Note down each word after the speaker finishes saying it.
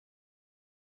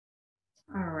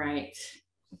right.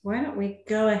 Why don't we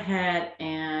go ahead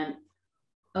and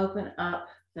open up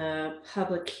the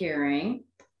public hearing.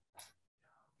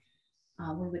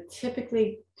 We would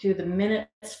typically do the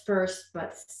minutes first,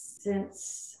 but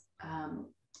since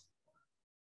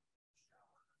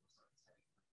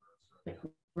like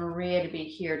Maria to be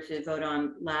here to vote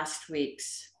on last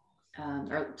week's,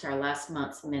 or sorry, last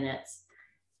month's minutes,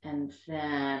 and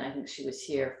then I think she was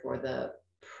here for the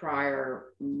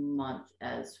prior month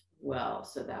as well.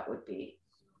 So that would be,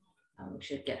 we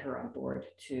should get her on board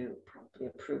to probably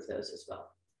approve those as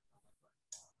well.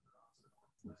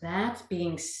 That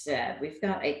being said, we've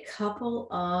got a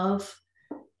couple of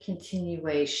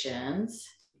continuations.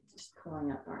 Just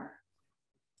pulling up our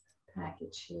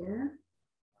package here.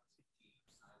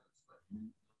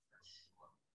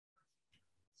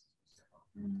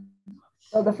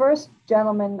 So the first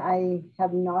gentleman I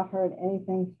have not heard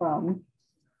anything from.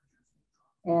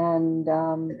 And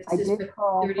I did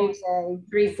call Jose.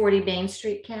 340 Main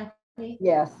Street, Kathy?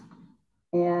 Yes.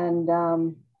 And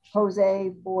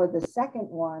Jose, for the second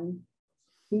one,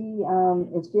 he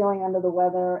is feeling under the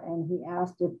weather and he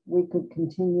asked if we could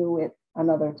continue it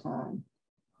another time.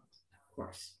 Of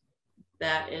course.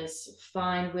 That is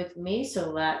fine with me.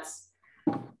 So let's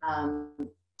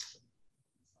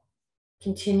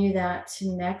continue that to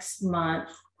next month.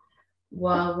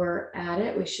 While we're at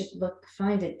it, we should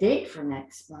find a date for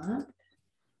next month.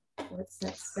 What's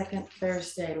that second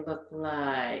Thursday look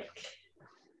like?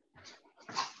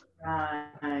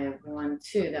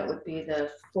 5/1/2, that would be the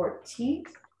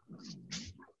 14th.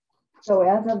 So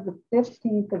as of the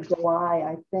 15th of July,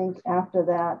 I think after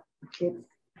that, it's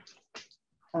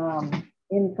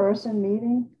in-person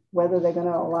meeting. Whether they're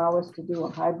going to allow us to do a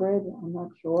hybrid, I'm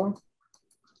not sure.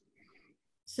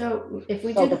 So if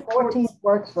we do the 14th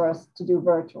works for us to do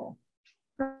virtual.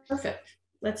 Perfect.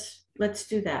 Let's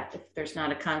do that if there's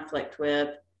not a conflict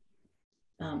with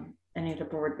any of the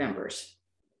board members.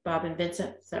 Bob and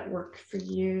Vincent, does that work for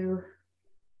you?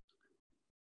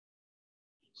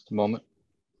 Just a moment.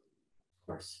 Of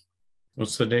course.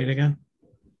 What's the date again?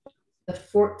 The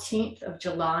 14th of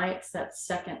July. It's that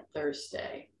second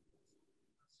Thursday.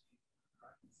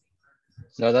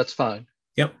 No, that's fine.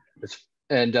 Yep.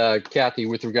 And Kathy,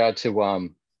 with regard to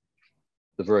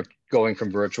going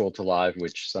from virtual to live,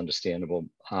 which is understandable,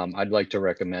 I'd like to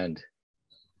recommend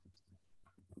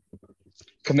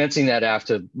commencing that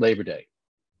after Labor Day,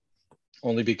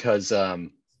 only because I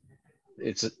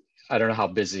don't know how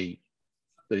busy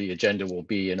the agenda will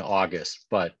be in August,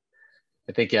 but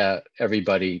I think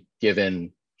everybody,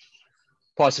 given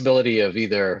possibility of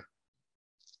either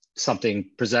something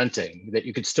presenting that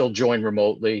you could still join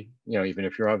remotely, even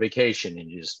if you're on vacation and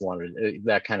you just wanted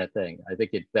that kind of thing. I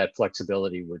think that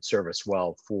flexibility would serve us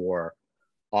well for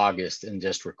August, and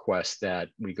just request that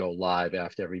we go live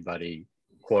after everybody,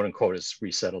 quote unquote, is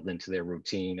resettled into their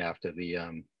routine after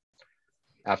the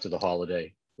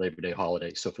holiday, Labor Day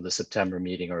holiday. So for the September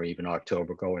meeting or even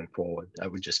October going forward, that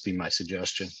would just be my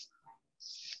suggestion.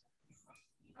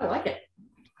 I like it.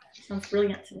 Sounds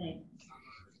brilliant to me.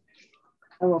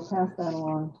 I will pass that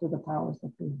along to the powers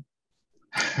that be.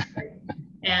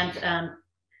 And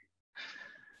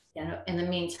in the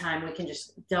meantime, we can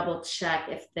just double check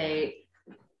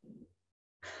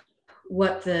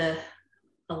what the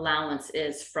allowance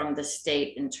is from the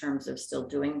state in terms of still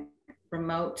doing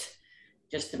remote,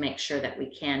 just to make sure that we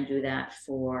can do that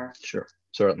for. Sure,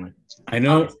 certainly. I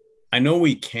know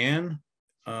we can.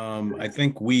 I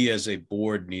think we as a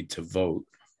board need to vote.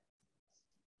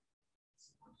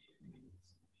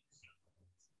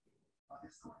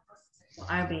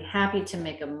 I'd be happy to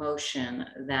make a motion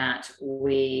that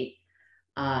we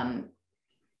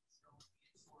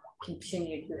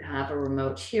continue to have a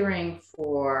remote hearing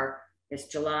for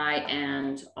July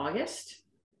and August.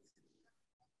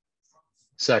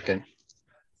 Second.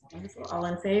 All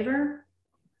in favor?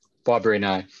 Bob Ray,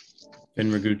 aye.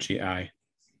 Ben Rigucci, aye.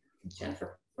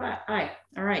 Jennifer, aye.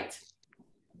 All right.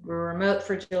 We're remote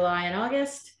for July and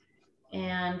August,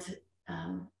 and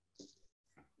it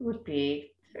would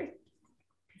be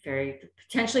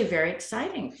potentially very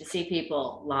exciting to see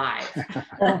people live.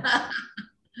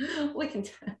 We can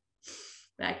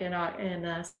back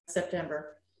in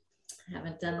September.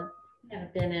 Haven't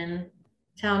been in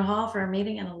town hall for a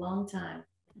meeting in a long time.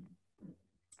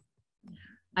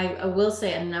 I will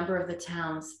say a number of the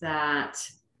towns that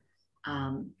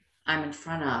I'm in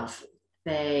front of,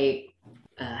 they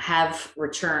have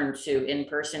returned to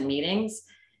in-person meetings.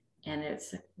 And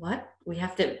it's like, what? We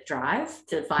have to drive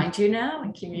to find you now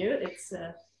and commute? It's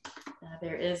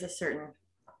there is a certain,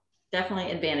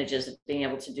 definitely advantages of being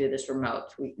able to do this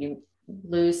remote. You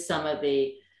lose some of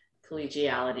the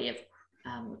collegiality of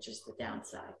which is the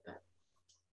downside, but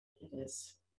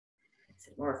it's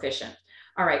more efficient.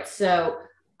 All right, so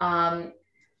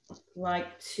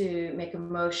like to make a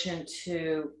motion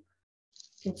to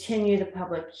continue the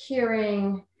public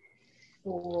hearing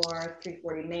for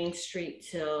 340 Main Street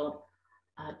till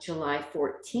July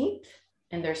 14th.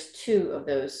 And there's 2 of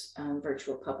those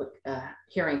virtual public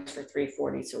hearings for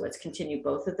 340. So let's continue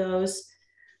both of those.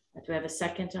 Do I have a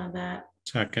second on that?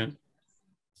 Second.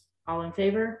 All in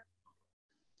favor?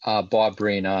 Bob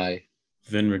Breen, aye.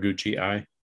 Vin Rigucci, aye.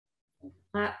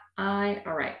 Aye.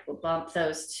 All right, we'll bump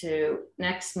those to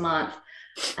next month.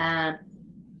 And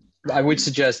I would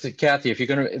suggest that, Kathy, if you're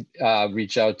going to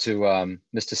reach out to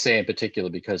Mr. Say in particular,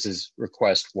 because his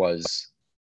request was,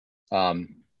 we'll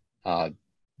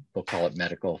call it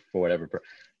medical for whatever,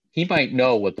 he might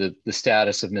know what the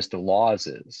status of Mr. Laws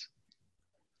is.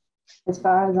 As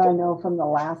far as I know from the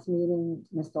last meeting,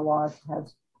 Mr. Laws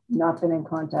has not been in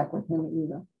contact with him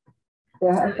either.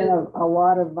 There have been a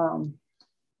lot of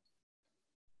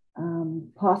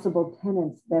possible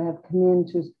tenants that have come in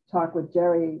to talk with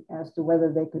Jerry as to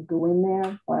whether they could go in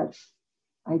there, but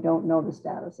I don't know the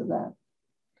status of that.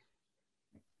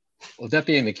 Well, that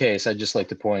being the case, I'd just like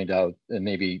to point out and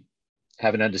maybe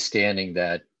have an understanding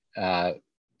that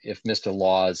if Mr.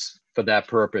 Laws, for that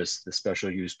purpose, the special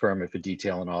use permit for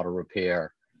detail and auto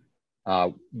repair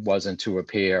wasn't to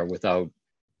appear without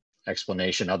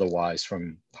explanation otherwise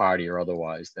from party or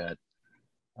otherwise, that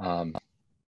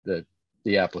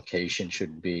the application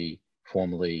should be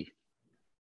formally,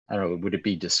 I don't know, would it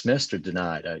be dismissed or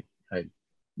denied? I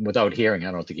without hearing,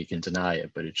 I don't think you can deny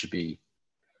it, but it should be,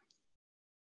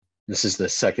 this is the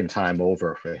second time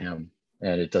over for him.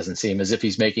 And it doesn't seem as if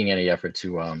he's making any effort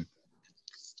to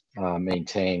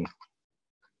maintain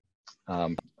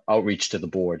outreach to the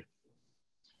board.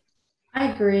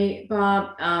 I agree,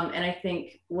 Bob. And I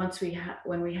think when we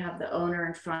have the owner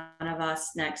in front of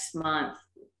us next month,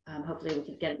 hopefully we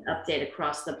can get an update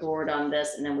across the board on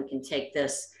this, and then we can take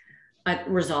this,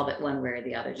 resolve it one way or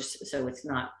the other, just so it's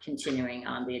not continuing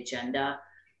on the agenda.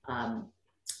 I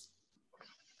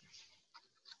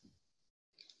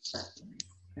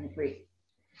agree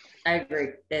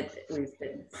that we've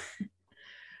been,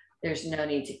 there's no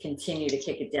need to continue to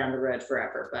kick it down the road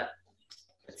forever, but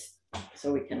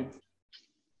so we can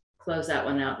close that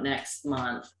one out next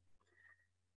month.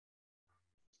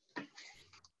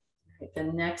 The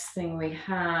next thing we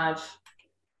have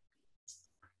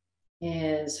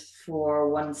is for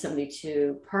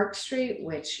 172 Park Street,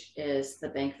 which is the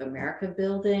Bank of America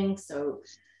building. So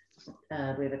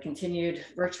we have a continued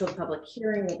virtual public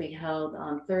hearing will be held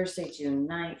on Thursday, June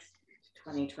 9th,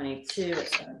 2022.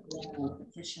 It's a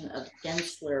petition of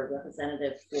Gensler,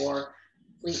 representative for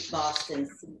Fleet Boston,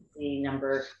 CC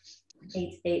number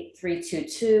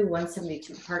 88322,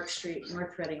 172 Park Street,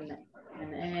 North Reading,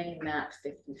 NA, map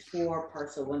 54,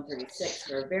 parcel 136,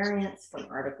 for a variance from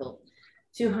Article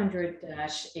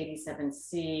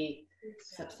 200-87C,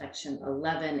 subsection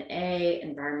 11A,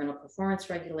 environmental performance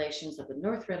regulations of the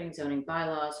North Reading zoning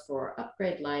bylaws for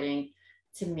upgrade lighting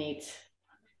to meet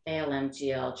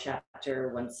ALMGL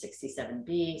chapter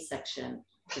 167B, section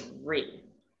 3.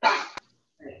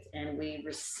 Right. And we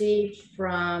received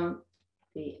from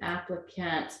the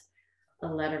applicant a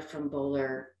letter from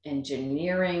Bowler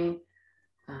Engineering,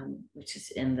 which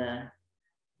is in the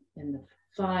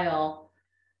file.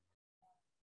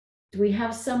 Do we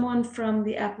have someone from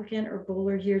the applicant or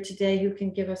Bowler here today who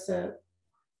can give us a?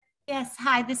 Yes,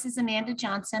 hi, this is Amanda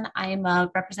Johnson. I'm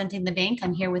representing the bank.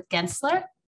 I'm here with Gensler.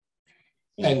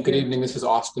 And good evening, this is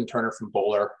Austin Turner from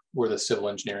Bowler. We're the civil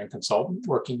engineering consultant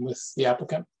working with the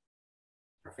applicant.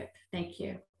 Perfect, thank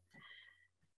you.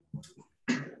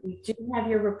 We do have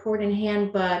your report in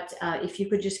hand, but if you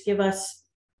could just give us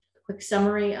a quick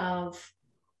summary of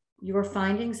your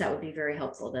findings, that would be very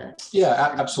helpful.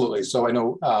 Yeah, absolutely. So I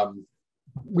know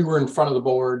we were in front of the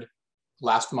board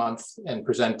last month and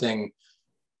presenting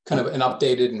kind of an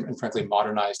updated and frankly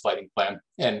modernized lighting plan.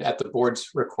 And at the board's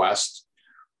request,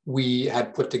 we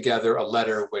had put together a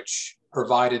letter which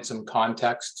provided some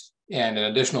context and an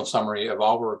additional summary of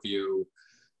our review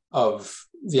of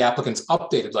the applicant's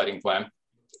updated lighting plan,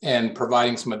 and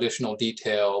providing some additional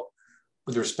detail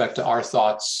with respect to our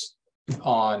thoughts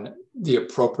on the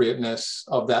appropriateness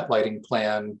of that lighting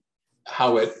plan,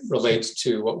 how it relates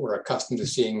to what we're accustomed to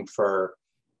seeing for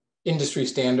industry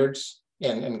standards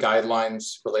and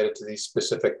guidelines related to these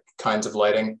specific kinds of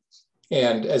lighting.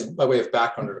 And as by way of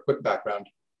background, or a quick background,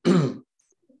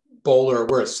 Bowler,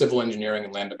 we're a civil engineering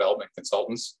and land development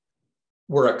consultants.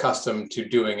 We're accustomed to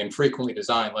doing and frequently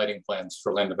design lighting plans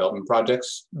for land development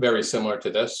projects, very similar to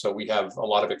this. So we have a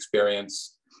lot of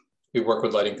experience We work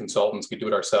with lighting consultants. We do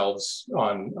it ourselves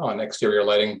on exterior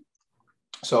lighting.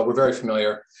 So we're very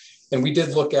familiar. And we did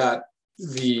look at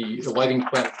the lighting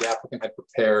plan that the applicant had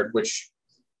prepared, which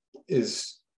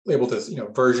is labeled as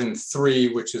version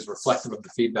 3, which is reflective of the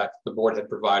feedback the board had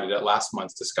provided at last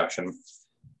month's discussion.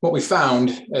 What we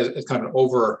found as kind of an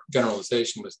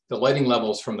overgeneralization was the lighting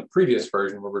levels from the previous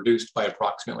version were reduced by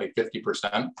approximately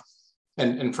 50%.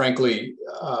 And frankly,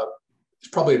 it's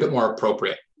probably a bit more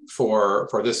appropriate for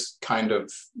this kind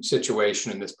of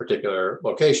situation in this particular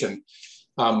location.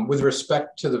 With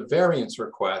respect to the variance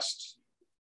request,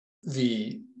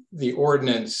 the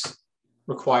ordinance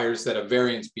requires that a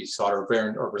variance be sought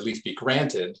or relief be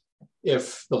granted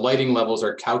if the lighting levels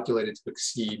are calculated to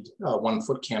exceed 1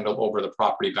 foot candle over the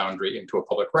property boundary into a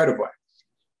public right of way.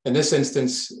 In this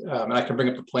instance, and I can bring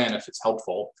up the plan if it's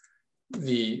helpful,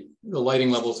 the lighting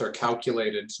levels are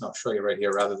calculated, and I'll show you right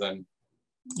here rather than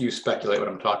you speculate what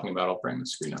I'm talking about. I'll bring the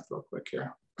screen up real quick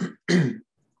here. I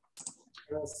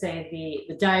will say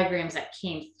the diagrams that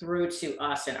came through to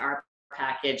us in our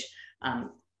package,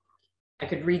 I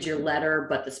could read your letter,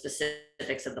 but the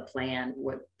specifics of the plan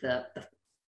with did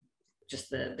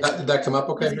that come up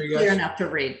okay for you guys? Clear enough to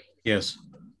read. Yes.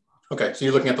 Okay, so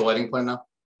you're looking at the lighting plan now?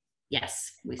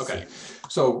 Yes, we see Okay, it.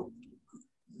 so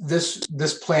this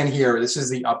plan here, this is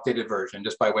the updated version,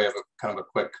 just by way of a kind of a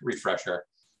quick refresher.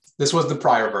 This was the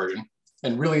prior version,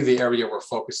 and really the area we're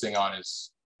focusing on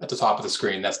is at the top of the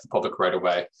screen. That's the public right of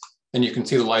way. And you can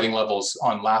see the lighting levels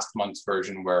on last month's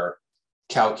version were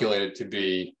calculated to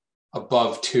be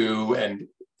above 2 and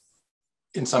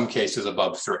in some cases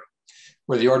above 3,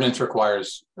 where the ordinance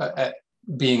requires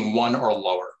being 1 or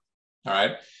lower. All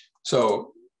right,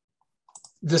 so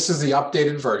this is the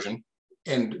updated version,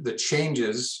 and the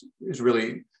changes is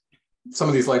really some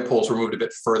of these light poles were moved a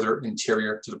bit further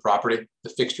interior to the property. The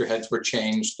fixture heads were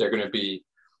changed. They're going to be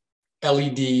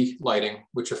LED lighting,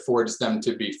 which affords them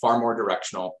to be far more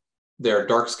directional. They're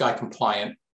dark sky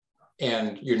compliant,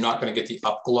 and you're not going to get the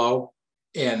up glow.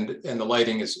 And the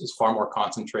lighting is far more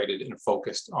concentrated and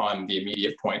focused on the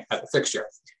immediate point at the fixture.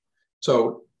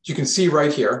 So you can see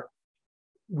right here,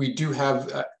 we do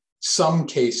have some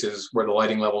cases where the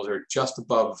lighting levels are just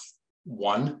above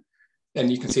 1. And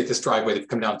you can see at this driveway, they've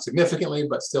come down significantly,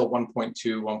 but still 1.2,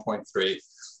 1.3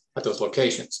 at those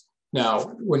locations. Now,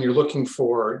 when you're looking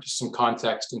for just some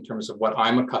context in terms of what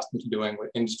I'm accustomed to doing, what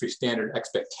industry standard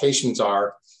expectations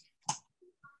are,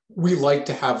 we like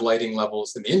to have lighting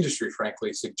levels, and the industry,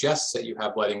 frankly, suggests that you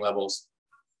have lighting levels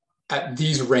at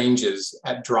these ranges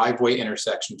at driveway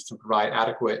intersections to provide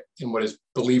adequate and what is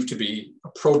believed to be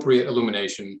appropriate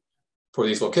illumination for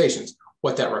these locations.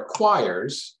 What that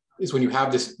requires is when you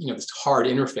have this, this hard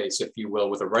interface, if you will,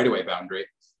 with a right-of-way boundary,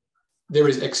 there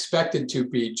is expected to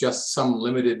be just some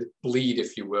limited bleed,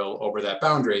 if you will, over that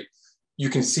boundary. You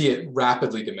can see it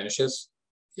rapidly diminishes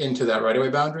into that right-of-way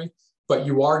boundary, but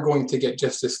you are going to get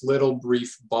just this little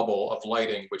brief bubble of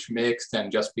lighting, which may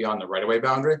extend just beyond the right-of-way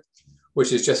boundary,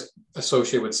 which is just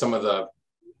associated with some of the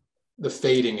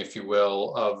fading, if you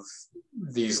will, of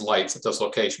these lights at those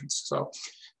locations. So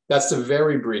that's a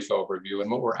very brief overview.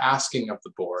 And what we're asking of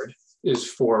the board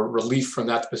is for relief from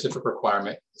that specific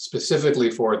requirement, specifically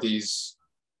for these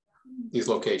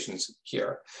locations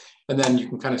here. And then you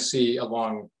can kind of see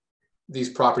along these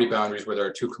property boundaries where there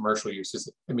are 2 commercial uses,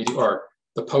 or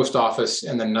the post office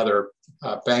and then another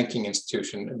banking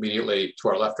institution immediately to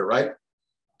our left or right.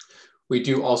 We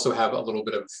do also have a little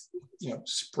bit of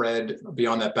spread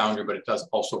beyond that boundary, but it does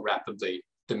also rapidly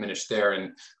diminish there.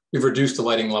 And we've reduced the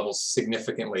lighting levels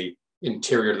significantly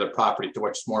interior to the property to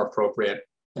what's more appropriate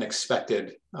and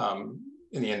expected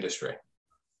in the industry.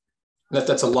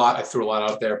 That's a lot. I threw a lot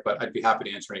out there, but I'd be happy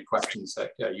to answer any questions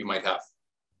that you might have.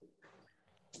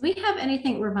 Do we have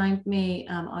anything, remind me,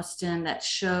 Austin, that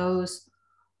shows,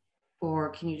 or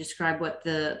can you describe what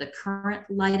the current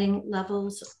lighting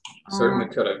levels are?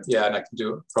 Certainly could have. Yeah, and I can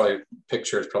do probably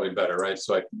picture is probably better, right?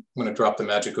 So I'm going to drop the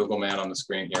magic Google man on the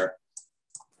screen here.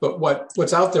 But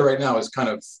what's out there right now is kind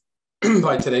of,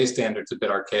 by today's standards, a bit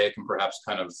archaic and perhaps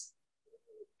kind of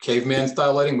caveman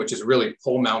style lighting, which is really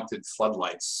pole mounted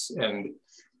floodlights. And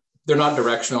they're not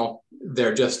directional.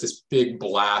 They're just this big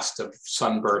blast of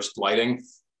sunburst lighting.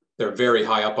 They're very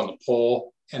high up on the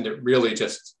pole, and it really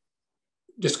just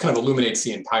kind of illuminates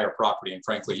the entire property. And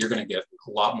frankly, you're going to get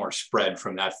a lot more spread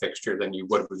from that fixture than you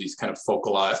would with these kind of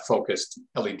focused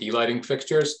LED lighting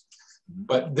fixtures.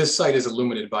 But this site is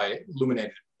illuminated by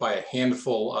a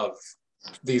handful of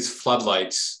these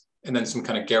floodlights and then some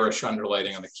kind of garish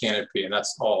underlighting on the canopy. And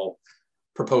that's all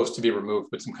proposed to be removed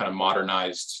with some kind of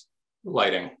modernized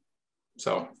lighting.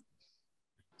 So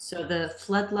the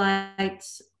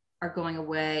floodlights are going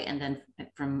away. And then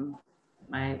from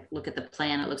my look at the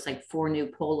plan, it looks like 4 new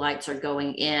pole lights are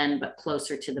going in, but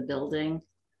closer to the building.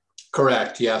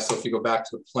 Correct, yeah. So if you go back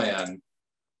to the plan,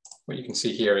 what you can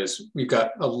see here is we've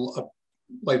got a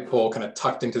light pole kind of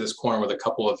tucked into this corner with a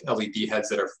couple of LED heads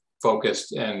that are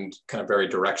focused and kind of very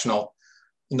directional.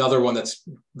 Another one that's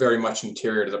very much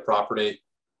interior to the property.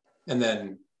 And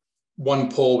then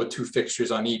 1 pole with 2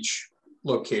 fixtures on each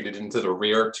located into the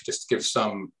rear to just give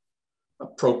some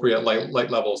appropriate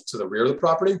light levels to the rear of the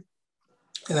property.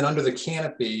 And then under the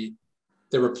canopy,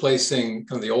 they're replacing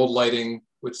kind of the old lighting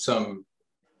with some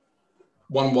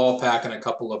 1 wall pack and a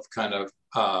couple of kind of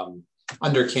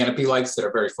under canopy lights that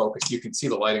are very focused. You can see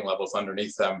the lighting levels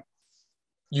underneath them.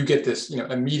 You get this,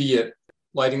 immediate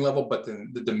lighting level, but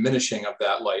then the diminishing of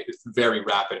that light is very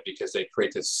rapid because they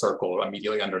create this circle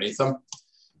immediately underneath them.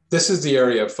 This is the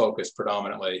area of focus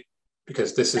predominantly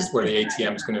because this is where the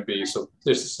ATM is going to be. So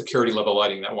there's a security level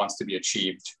lighting that wants to be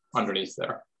achieved underneath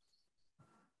there.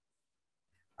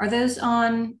 Are those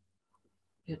on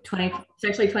 20,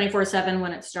 essentially 24/7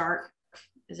 when it's dark?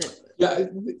 Is it? Yeah,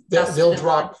 they'll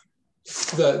drop.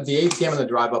 The ATM and the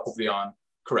drive up will be on,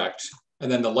 correct.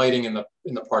 And then the lighting in the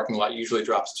parking lot usually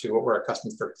drops to what we're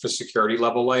accustomed for security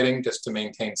level lighting, just to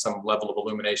maintain some level of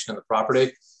illumination in the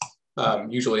property,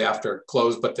 usually after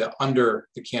close, but under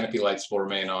the canopy lights will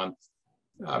remain on.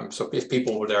 So if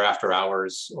people were there after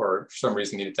hours or for some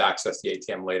reason needed to access the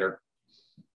ATM later.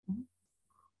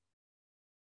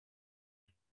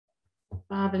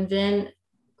 Bob and Vin,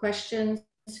 questions,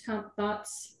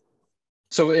 thoughts?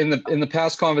 So in the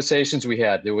past conversations we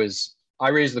had, I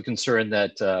raised the concern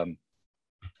that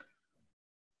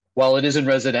while it isn't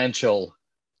residential,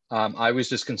 I was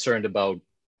just concerned about,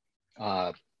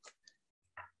 I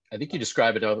think you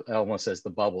describe it almost as the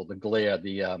bubble, the glare,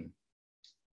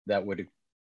 that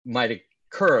might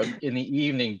occur in the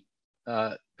evening,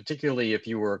 particularly if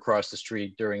you were across the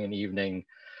street during an evening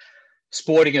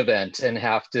sporting event and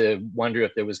have to wonder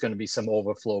if there was going to be some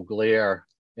overflow glare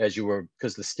as you were,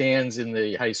 because the stands in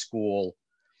the high school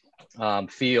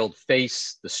field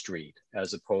face the street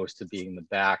as opposed to being the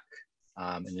back.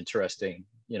 An interesting,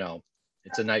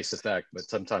 it's a nice effect, but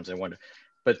sometimes I wonder.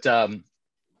 But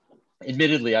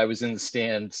admittedly, I was in the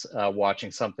stands watching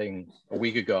something a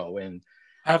week ago, and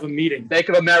have a meeting. Bank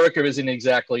of America isn't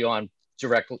exactly on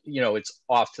directly, it's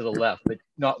off to the left, but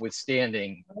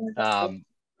notwithstanding, that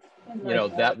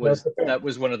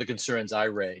was one of the concerns I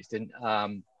raised, and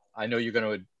I know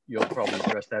you'll probably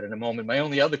address that in a moment. My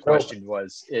only other question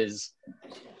is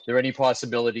there any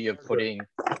possibility of putting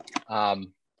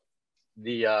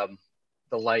the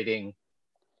lighting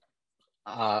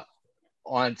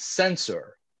on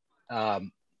sensor?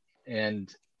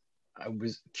 And I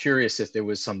was curious if there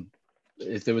was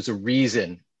a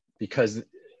reason, because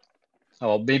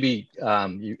maybe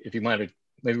if you might,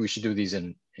 maybe we should do these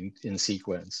in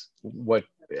sequence. What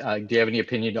do you have any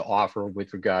opinion to offer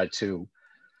with regard to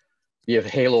the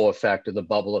halo effect or the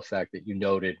bubble effect that you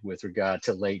noted with regard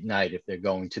to late night, if they're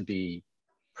going to be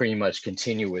pretty much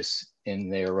continuous in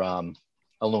their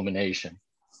illumination?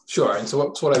 Sure. And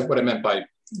so what I meant by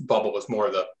bubble was more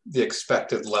of the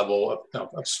expected level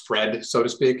of spread, so to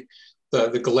speak.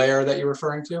 The glare that you're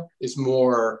referring to is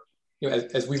more,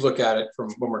 as we look at it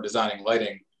from when we're designing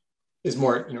lighting, is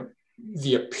more,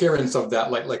 the appearance of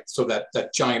that light, like, so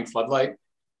that giant floodlight,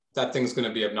 that thing's going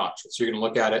to be obnoxious. You're going to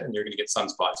look at it and you're going to get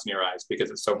sunspots in your eyes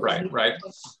because it's so bright, right?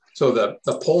 So the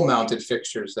pole mounted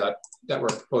fixtures that we're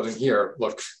proposing here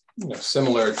look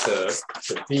similar to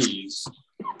these.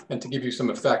 And to give you some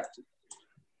effect,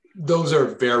 those are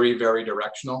very, very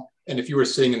directional. And if you were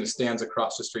sitting in the stands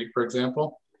across the street, for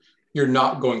example, you're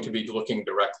not going to be looking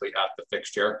directly at the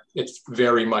fixture. It's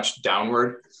very much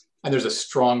downward. And there's a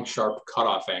strong, sharp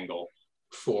cutoff angle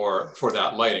for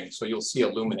that lighting. So you'll see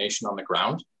illumination on the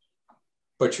ground,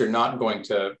 but you're not going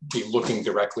to be looking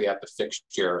directly at the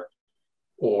fixture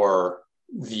or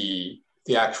the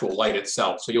actual light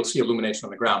itself. So you'll see illumination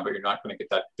on the ground, but you're not going to get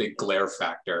that big glare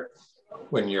factor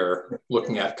when you're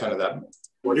looking at kind of that.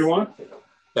 What do you want?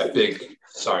 That big,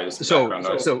 sorry, this is background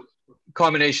noise. So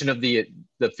combination of the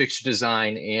fixture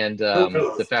design and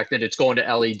the fact that it's going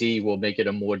to LED will make it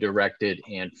a more directed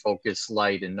and focused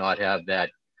light and not have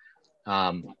that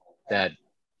that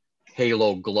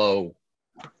halo glow,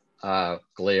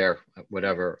 glare,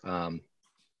 whatever,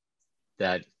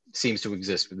 that seems to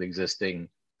exist with existing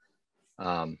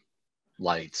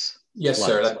lights. Yes,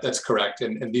 sir, that's correct.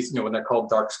 And these, when they're called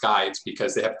dark sky, it's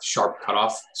because they have sharp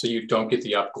cutoff. So you don't get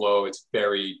the upglow. It's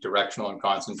very directional and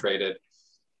concentrated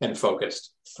and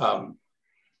focused.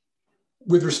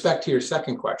 With respect to your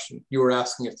second question, you were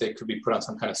asking if they could be put on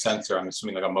some kind of sensor. I'm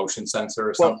assuming like a motion sensor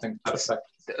or Well, something to that effect.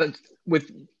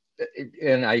 With,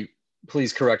 and I,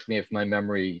 please correct me if my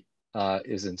memory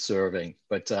isn't serving,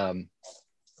 but you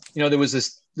know, there was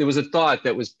a thought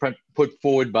that was put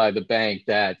forward by the bank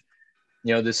that,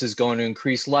 you know, this is going to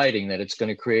increase lighting, that it's going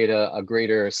to create a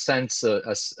greater sense of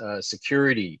a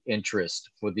security interest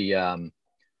for the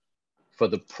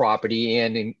property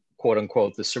and in quote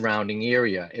unquote the surrounding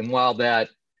area. And while that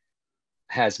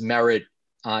has merit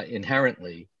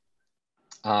inherently,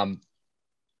 the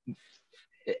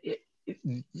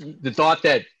thought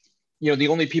that, you know, the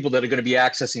only people that are going to be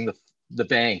accessing the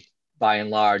bank by and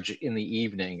large in the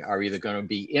evening are either going to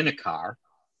be in a car,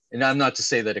 and I'm not to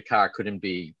say that a car couldn't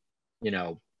be, you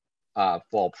know,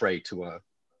 fall prey to a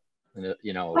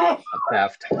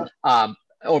theft,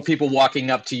 or people walking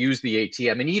up to use the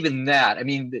ATM. And even that, I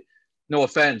mean, no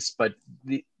offense, but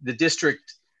the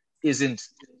district there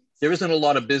isn't a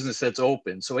lot of business that's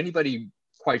open. So anybody,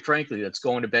 quite frankly, that's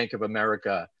going to Bank of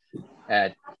America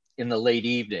in the late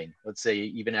evening, let's say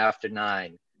even after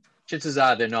 9, chances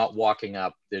are they're not walking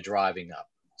up, they're driving up.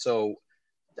 So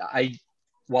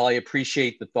while I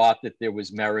appreciate the thought that there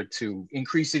was merit to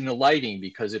increasing the lighting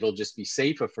because it'll just be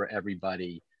safer for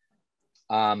everybody,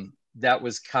 that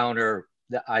was counter.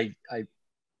 That I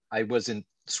wasn't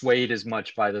swayed as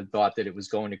much by the thought that it was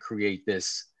going to create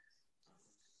this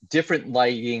different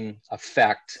lighting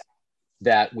effect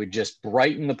that would just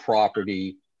brighten the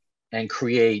property and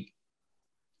create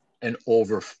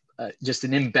just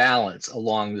an imbalance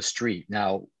along the street.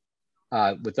 Now,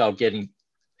 without getting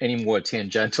any more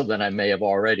tangential than I may have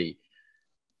already,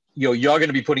 you know, you're going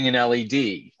to be putting an LED.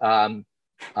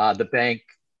 The bank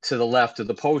to the left of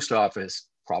the post office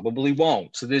probably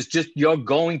won't. So you're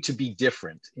going to be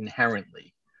different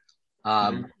inherently,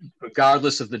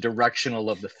 regardless of the directional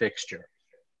of the fixture.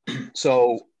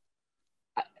 So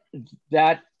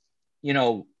that, you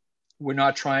know, we're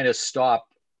not trying to stop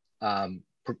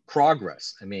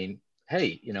progress. I mean,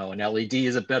 hey, you know, an LED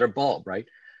is a better bulb, right?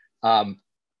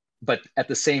 But at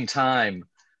the same time,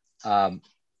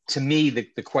 to me,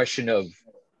 the question of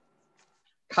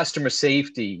customer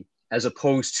safety, as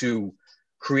opposed to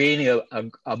creating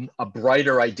a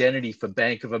brighter identity for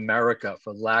Bank of America,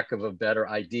 for lack of a better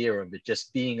idea of it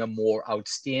just being a more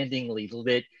outstandingly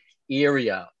lit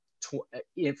area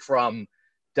from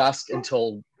dusk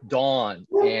until dawn,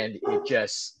 and it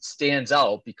just stands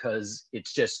out because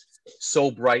it's just so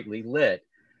brightly lit,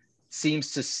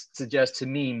 seems to suggest to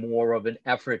me more of an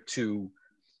effort to,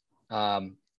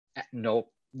 no,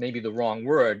 maybe the wrong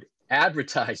word,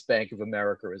 advertise Bank of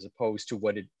America, as opposed to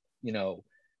what it, you know,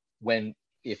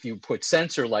 if you put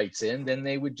sensor lights in, then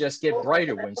they would just get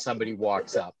brighter when somebody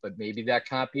walks up. But maybe that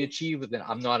can't be achieved. Then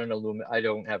I'm not an I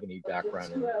don't have any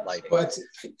background in lighting. But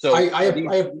so I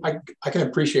can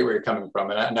appreciate where you're coming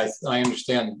from, and I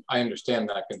understand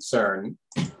that concern.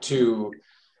 To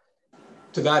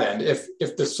that end,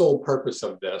 if the sole purpose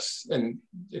of this, and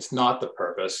it's not the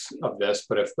purpose of this,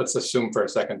 but let's assume for a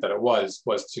second that it was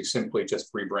to simply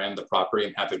just rebrand the property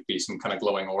and have it be some kind of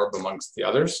glowing orb amongst the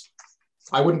others,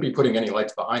 I wouldn't be putting any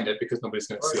lights behind it because nobody's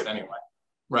going to see it anyway,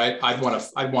 right? I'd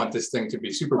want this thing to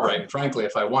be super bright. And frankly,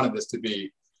 if I wanted this to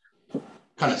be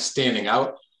kind of standing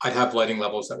out, I'd have lighting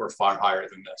levels that were far higher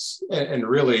than this. And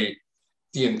really,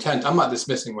 the intent, I'm not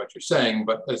dismissing what you're saying,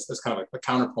 but as kind of like a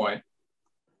counterpoint,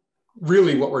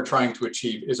 really what we're trying to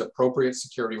achieve is appropriate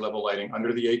security level lighting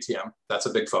under the ATM. That's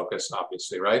a big focus,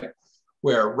 obviously, right?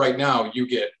 Where right now you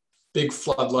get big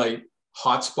floodlight,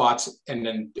 hot spots, and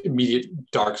then immediate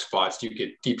dark spots. You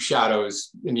get deep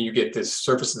shadows, and you get this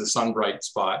surface of the sun bright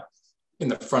spot in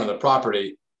the front of the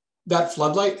property. That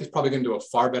floodlight is probably going to do a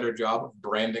far better job of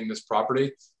branding this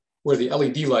property, where the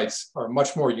LED lights are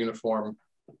much more uniform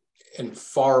and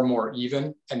far more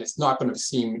even, and it's not going to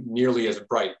seem nearly as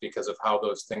bright because of how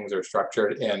those things are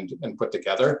structured and put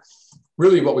together.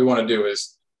 Really what we want to do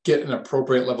is get an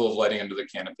appropriate level of lighting under the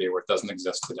canopy where it doesn't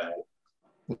exist today.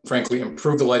 And frankly,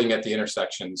 improve the lighting at the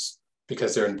intersections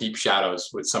because they're in deep shadows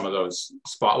with some of those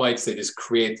spotlights. They just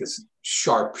create this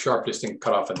sharp, distinct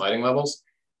cutoff in lighting levels.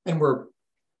 And we're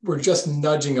just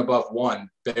nudging above 1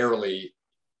 barely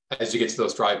as you get to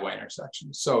those driveway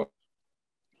intersections. So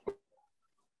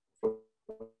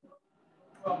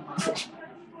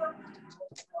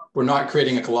we're not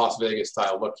creating a Las Vegas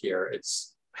style look here.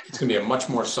 It's going to be a much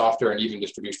more softer and even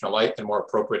distribution of light and more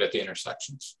appropriate at the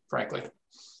intersections, frankly.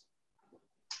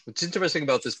 What's interesting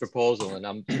about this proposal,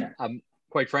 and I'm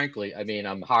quite frankly, I mean,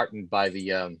 I'm heartened by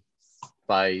the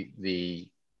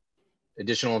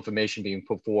additional information being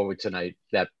put forward tonight,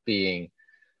 that being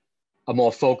a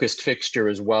more focused fixture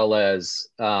as well as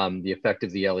the effect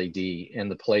of the LED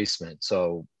and the placement.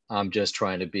 So I'm just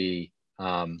trying to be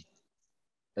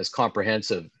as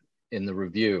comprehensive in the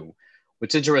review.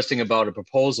 What's interesting about a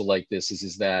proposal like this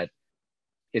is that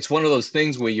it's one of those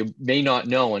things where you may not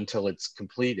know until it's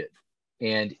completed.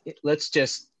 And let's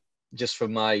just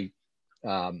from my,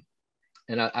 and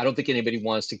I don't think anybody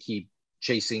wants to keep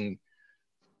chasing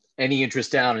any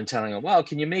interest down and telling them, well,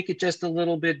 can you make it just a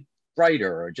little bit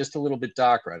brighter or just a little bit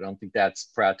darker? I don't think that's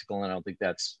practical, and I don't think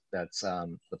that's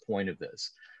the point of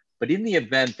this. But in the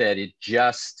event that it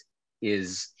just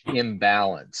is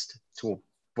imbalanced, for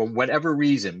whatever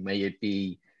reason, may it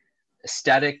be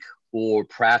aesthetic or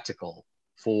practical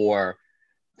for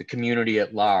the community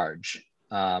at large,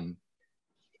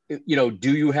 you know,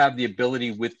 do you have the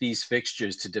ability with these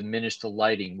fixtures to diminish the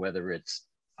lighting, whether it's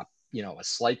a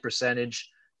slight percentage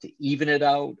to even it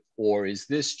out, or is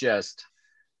this just,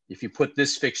 if you put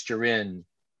this fixture in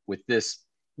with this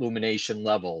illumination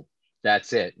level,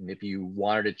 that's it? And if you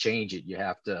wanted to change it, you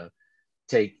have to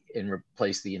take and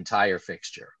replace the entire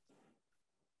fixture.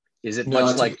 Is it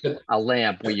much like a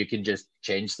lamp where you can just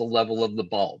change the level of the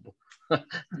bulb?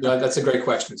 No, that's a great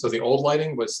question. So the old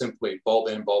lighting was simply bulb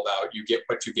in, bulb out. You get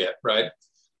what you get, right?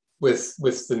 With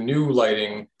the new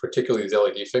lighting, particularly these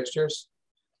LED fixtures,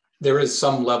 there is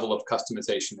some level of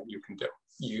customization that you can do.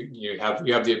 You have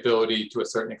the ability to a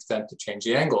certain extent to change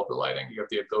the angle of the lighting. You have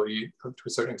the ability to a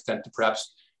certain extent to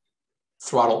perhaps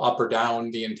throttle up or down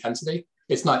the intensity.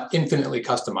 It's not infinitely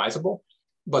customizable,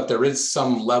 but there is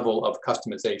some level of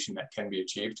customization that can be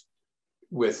achieved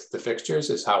with the fixtures,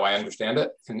 is how I understand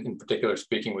it, and in particular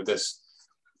speaking with this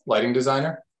lighting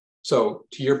designer. So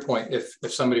to your point, if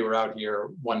somebody were out here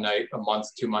one night, a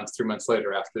month, 2 months, 3 months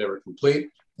later after they were complete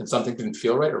and something didn't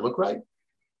feel right or look right,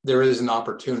 there is an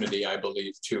opportunity, I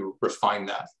believe, to refine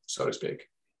that, so to speak.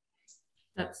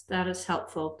 That is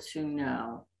helpful to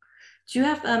know. Do you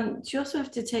also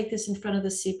have to take this in front of the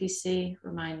CPC?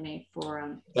 Remind me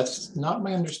for. That's not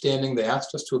my understanding. They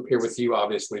asked us to appear with you,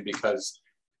 obviously, because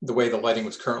the way the lighting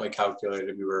was currently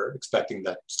calculated, we were expecting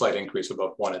that slight increase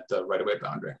above 1 at the right-of-way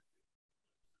boundary.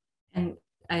 And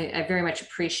I very much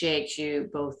appreciate you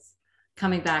both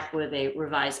coming back with a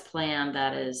revised plan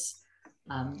that is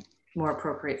more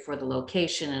appropriate for the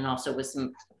location, and also with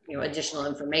some additional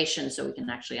information so we can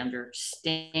actually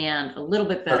understand a little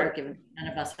bit better, given none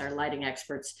of us are lighting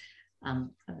experts,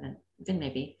 then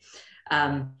maybe,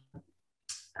 how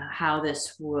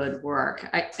this would work.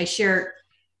 I share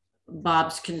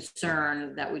Bob's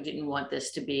concern that we didn't want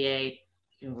this to be a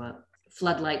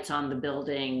floodlights on the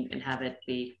building and have it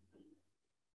be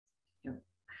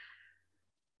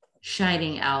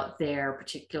shining out there,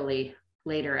 particularly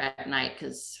later at night,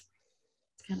 because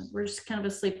we're just kind of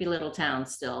a sleepy little town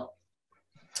still.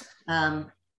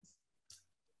 And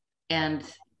I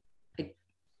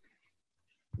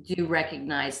do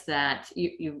recognize that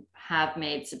you have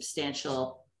made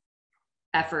substantial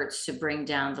efforts to bring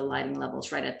down the lighting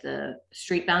levels right at the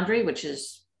street boundary, which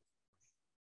is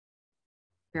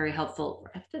very helpful.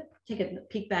 I have to take a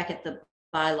peek back at the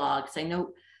bylaw, because I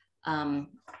know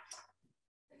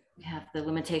we have the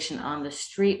limitation on the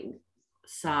street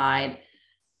side,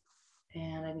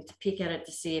 and I need to peek at it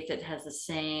to see if it has the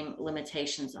same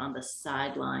limitations on the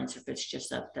sidelines, or if it's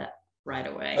just up that right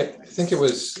away. I think it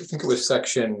was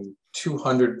section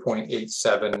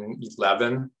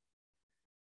 200.8711.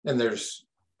 And there's,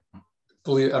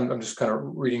 I'm just kind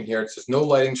of reading here. It says, no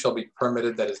lighting shall be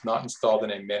permitted that is not installed in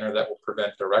a manner that will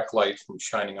prevent direct light from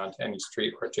shining onto any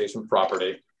street or adjacent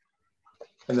property.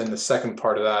 And then the second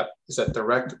part of that is that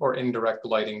direct or indirect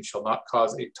lighting shall not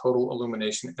cause a total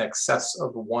illumination in excess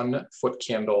of 1 foot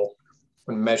candle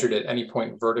when measured at any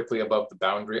point vertically above the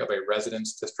boundary of a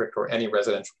residence district or any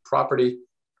residential property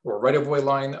or right-of-way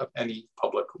line of any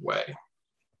public way.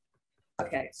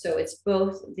 Okay, so it's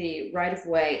both the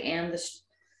right-of-way and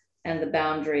the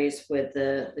boundaries with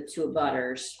the 2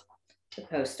 abutters, the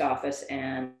post office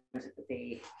and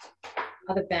the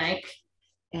other bank.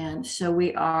 And so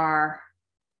we are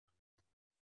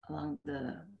along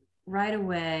the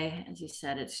right-of-way, as you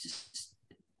said, it's just,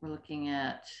 we're looking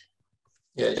at.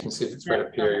 Yeah, you can see it's right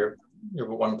up here. You're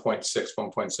 1.6,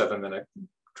 1.7, then it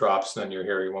drops, and then you're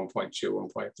here, you're 1.2,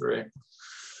 1.3.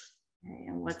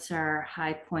 And what's our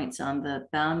high points on the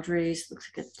boundaries? Looks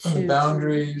like a 2. On the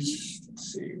boundaries,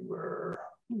 let's see, we're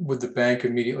with the bank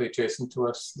immediately adjacent to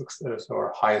us. Looks as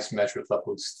our highest measured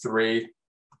level is 3.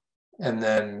 And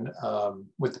then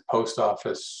with the post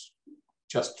office,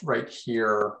 just right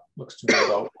here, looks to be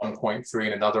about 1.3.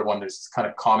 And another one, there's kind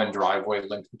of common driveway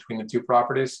linked between the 2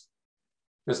 properties.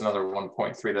 There's another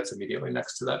 1.3 that's immediately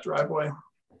next to that driveway.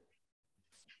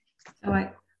 Oh,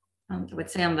 I would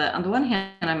say on the one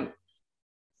hand, I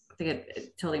think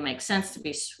it totally makes sense to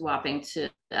be swapping to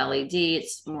LED.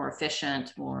 It's more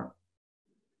efficient, more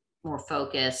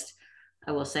focused.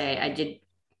 I will say I did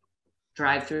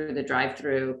drive through the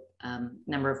drive-through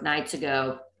number of nights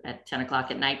ago at 10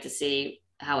 o'clock at night to see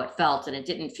how it felt, and it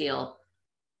didn't feel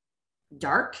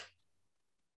dark,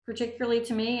 particularly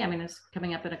to me. I mean, it's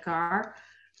coming up in a car.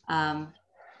 And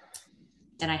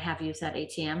I have used that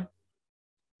ATM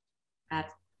at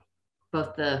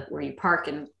both where you park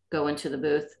and go into the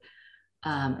booth,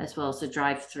 as well as the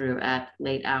drive-through at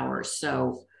late hours.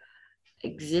 So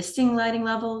existing lighting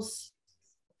levels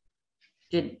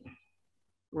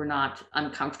were not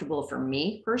uncomfortable for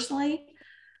me personally.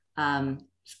 That's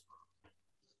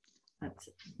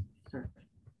sort of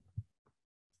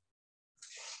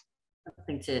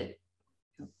something to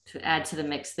add to the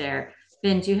mix there.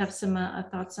 Ben, do you have some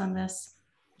thoughts on this?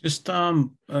 Just a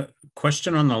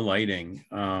question on the lighting.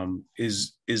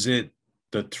 Is it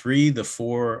the 3, the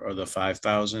 4, or the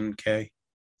 5,000 K?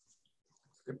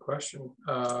 Good question.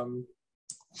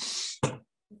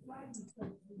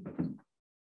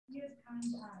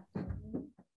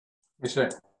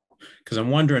 Because I'm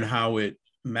wondering how it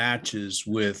matches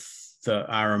with the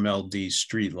RMLD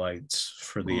streetlights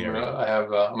for the area. I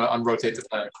have, I'm gonna rotate the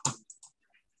plan.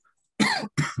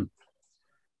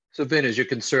 So Ben, is your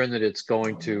concern that it's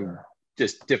going to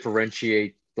just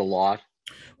differentiate the lot?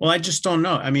 Well, I just don't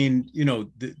know. I mean, you know,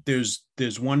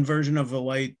 there's one version of the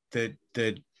light that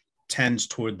tends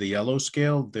toward the yellow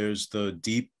scale. There's the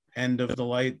deep end of the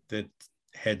light that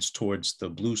heads towards the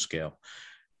blue scale.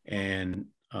 And,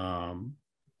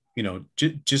 you know,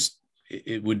 just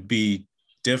it would be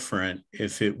different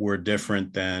if it were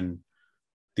different than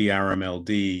the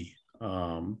RMLD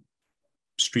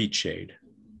street shade.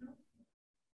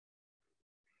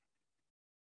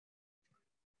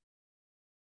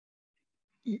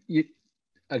 You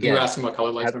again, You're asking what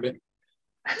color lights would be?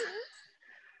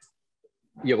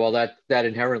 Yeah, well, that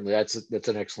inherently, that's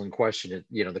an excellent question.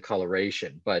 You know, the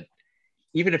coloration, but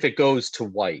even if it goes to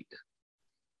white,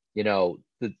 you know,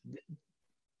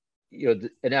 an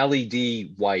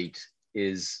LED white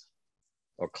is,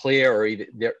 or clear, or either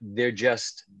they're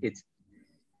just,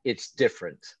 it's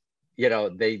different. You know,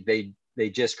 they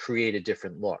just create a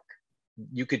different look.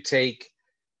 You could take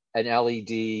an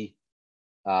LED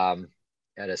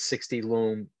at a 60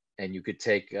 lume, and you could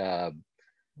take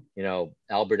you know,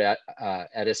 Albert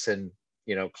Edison,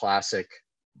 you know, classic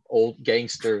old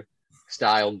gangster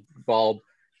style bulb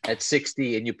at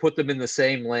 60, and you put them in the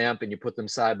same lamp and you put them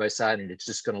side by side, and it's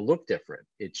just going to look different.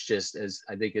 It's just, as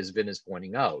I think as Vin is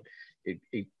pointing out,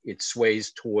 it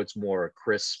sways towards more a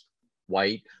crisp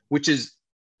white, which is,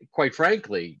 quite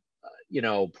frankly, you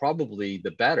know, probably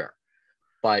the better.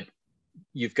 But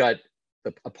you've got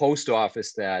a post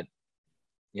office that,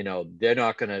 you know, they're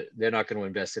not going to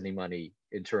invest any money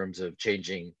in terms of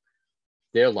changing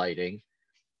their lighting.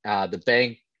 The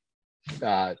bank,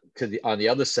 on the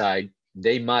other side,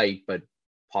 they might, but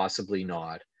possibly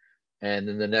not. And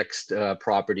then the next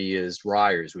property is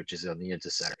Ryers, which is on the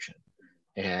intersection.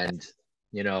 And,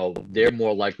 you know, they're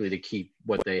more likely to keep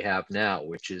what they have now,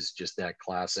 which is just that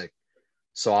classic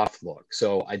soft look.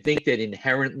 So I think that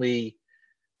inherently,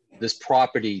 this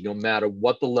property, no matter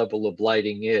what the level of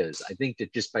lighting is, I think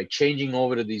that just by changing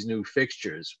over to these new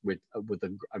fixtures with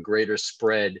a greater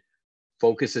spread,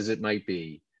 focus as it might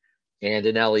be, and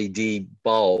an LED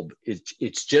bulb,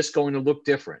 it's just going to look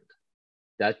different.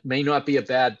 That may not be a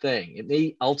bad thing. It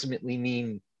may ultimately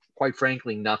mean, quite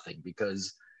frankly, nothing,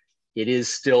 because it is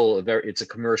still it's a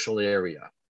commercial area.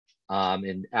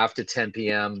 And after 10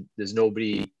 p.m., there's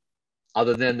nobody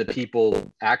other than the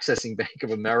people accessing Bank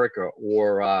of America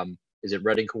or is it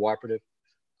Reading Cooperative,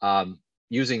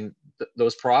 using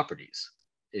those properties.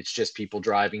 It's just people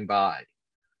driving by.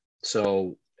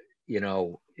 So, you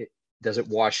know, does it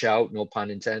wash out? No pun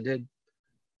intended.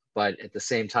 But at the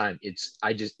same time, it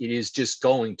is just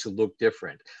going to look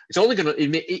different. It's only going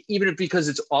to, even because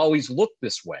it's always looked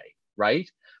this way,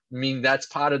 right? I mean, that's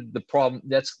part of the problem.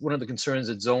 That's one of the concerns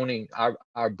that zoning,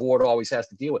 our board always has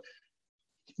to deal with.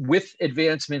 With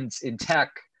advancements in tech,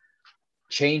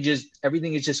 changes,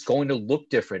 everything is just going to look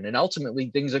different. And ultimately,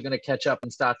 things are going to catch up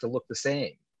and start to look the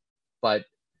same. But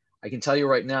I can tell you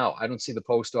right now, I don't see the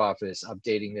post office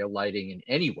updating their lighting in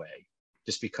any way,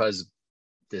 just because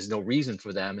there's no reason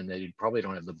for them, and they probably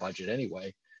don't have the budget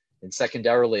anyway. And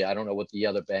secondarily, I don't know what the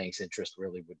other bank's interest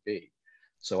really would be.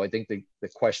 So I think the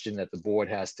question that the board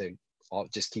has to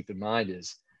just keep in mind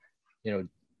is, you know,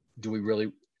 do we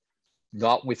really,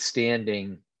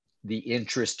 notwithstanding the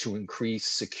interest to increase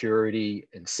security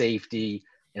and safety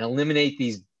and eliminate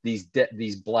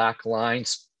these black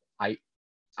lines,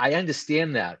 I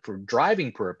understand that for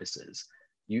driving purposes.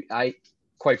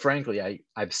 Quite frankly,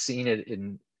 I've seen it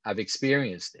I've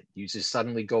experienced it. You just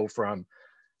suddenly go from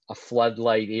a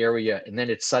floodlight area and then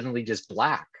it's suddenly just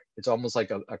black. It's almost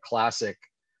like a classic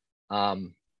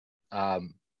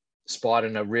spot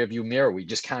in a rear view mirror. We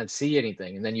just can't see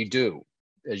anything. And then you do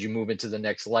as you move into the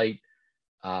next light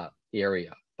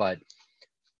area, but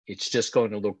it's just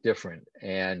going to look different.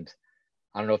 And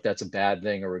I don't know if that's a bad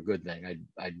thing or a good thing.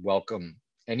 I'd welcome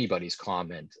anybody's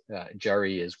comment,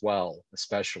 Jerry as well,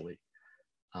 especially,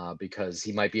 because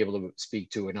he might be able to speak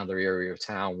to another area of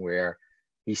town where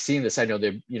he's seen this. I know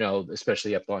they're,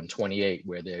 especially up on 28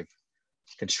 where they've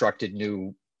constructed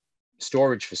new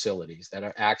storage facilities that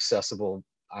are accessible.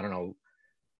 I don't know,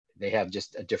 they have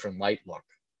just a different light look,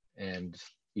 and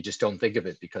you just don't think of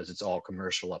it because it's all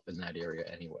commercial up in that area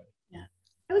anyway. Yeah,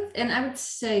 I would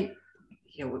say,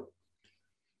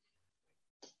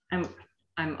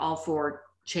 I'm all for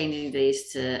changing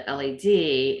these to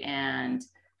LED and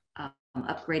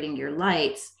upgrading your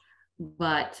lights,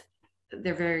 but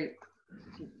they're very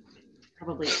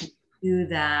probably do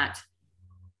that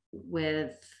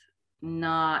with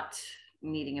not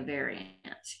needing a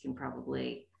variance. You can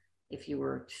probably, if you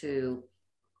were to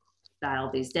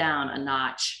dial these down a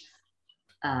notch,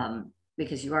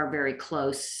 because you are very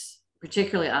close,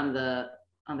 particularly on the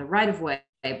right of way,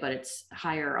 but it's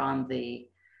higher on the,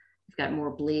 you've got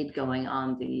more bleed going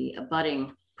on the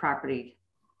abutting property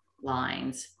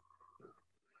lines.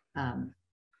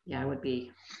 Yeah, I would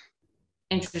be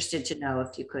interested to know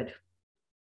if you could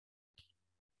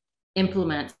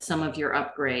implement some of your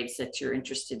upgrades that you're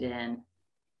interested in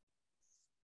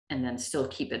and then still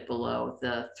keep it below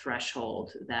the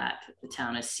threshold that the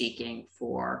town is seeking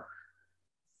for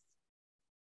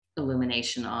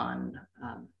illumination on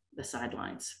the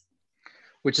sidelines.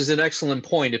 Which is an excellent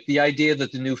point. If the idea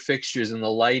that the new fixtures and the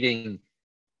lighting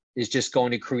is just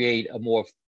going to create a more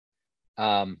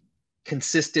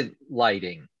consistent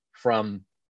lighting from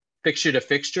fixture to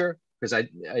fixture, because I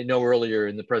know earlier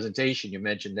in the presentation you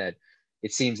mentioned that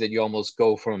it seems that you almost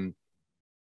go from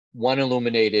one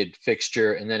illuminated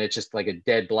fixture and then it's just like a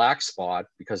dead black spot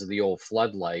because of the old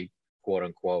floodlight, quote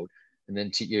unquote, and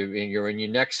then you're in your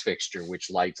next fixture,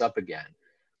 which lights up again.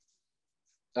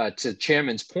 To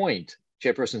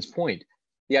Chairperson's point,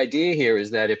 the idea here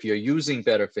is that if you're using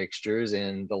better fixtures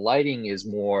and the lighting is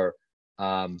more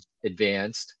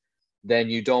advanced, then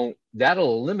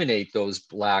that'll eliminate those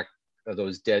black, or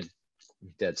those dead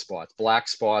spots, black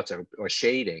spots or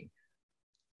shading.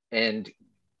 And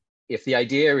if the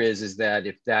idea is that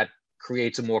if that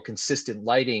creates a more consistent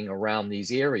lighting around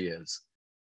these areas,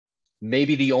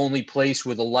 maybe the only place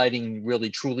where the lighting really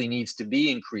truly needs to be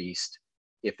increased,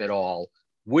 if at all,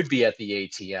 would be at the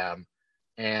ATM.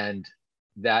 And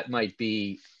that might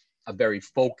be a very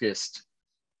focused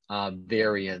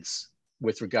variance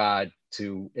with regard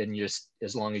to, and just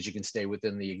as long as you can stay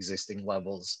within the existing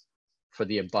levels for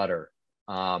the abutter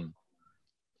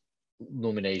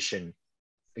illumination,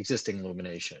 existing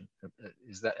illumination.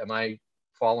 Am I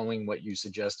following what you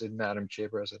suggested, Madam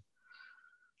Chairperson?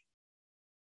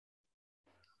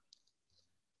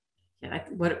 Yeah,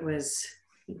 what it was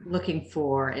looking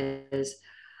for is,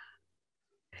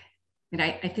 and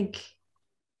I think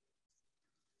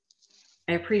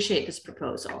I appreciate this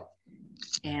proposal,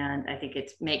 and I think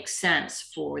it makes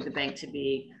sense for the bank to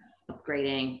be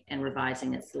upgrading and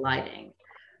revising its lighting.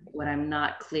 What I'm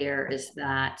not clear is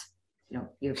that,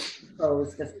 you've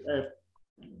proposed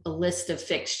a list of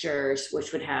fixtures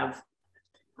which would have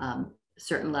a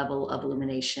certain level of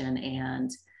illumination,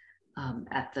 and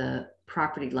at the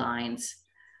property lines,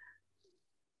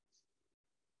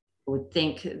 I would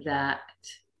think that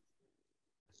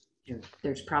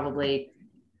there's probably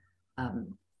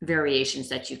variations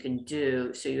that you can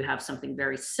do, so you have something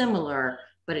very similar,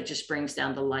 but it just brings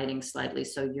down the lighting slightly,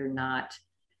 so you're not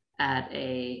at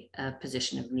a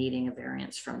position of needing a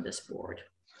variance from this board.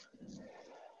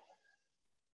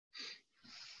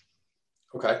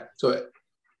 Okay, so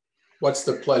what's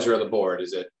the pleasure of the board?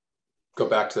 Is it go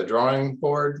back to the drawing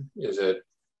board? Is it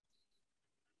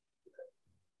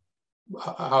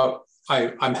how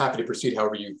I'm happy to proceed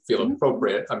however you feel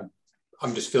appropriate.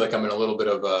 I'm just feel like I'm in a little bit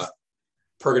of a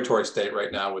purgatory state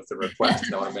right now with the request,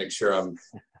 and I want to make sure I'm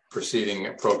proceeding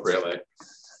appropriately.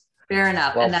 Fair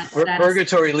enough. Well, And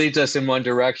purgatory leads us in one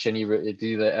direction, it's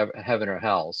either heaven or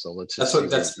hell. So let's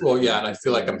just well, yeah, and I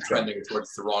feel like I'm trending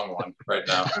towards the wrong one right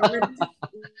now.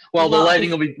 Well, the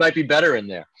lighting might be better in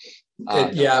there.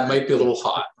 Yeah, it might be a little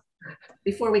hot.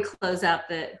 Before we close out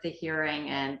the hearing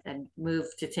and move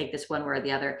to take this one way or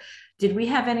the other, did we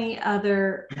have any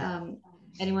other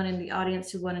anyone in the audience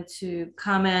who wanted to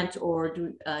comment, or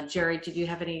Jerry, did you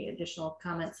have any additional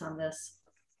comments on this?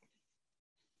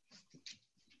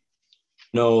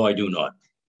 No, I do not.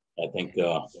 I think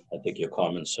your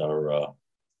comments are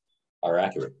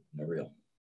accurate. They're real.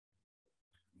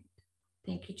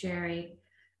 Thank you, Jerry.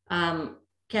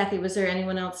 Kathy, was there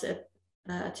anyone else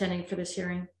attending for this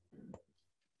hearing?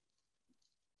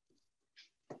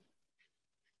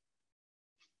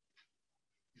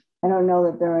 I don't know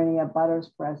that there are any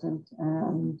abutters present,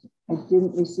 and I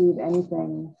didn't receive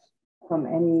anything from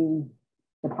any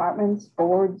departments,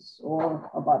 boards, or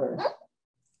abutters.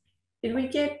 Did we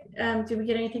get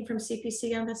anything from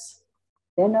CPC on this?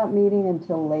 They're not meeting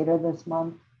until later this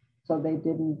month, so they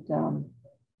didn't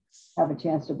have a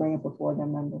chance to bring it before their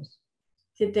members.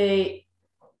 Did they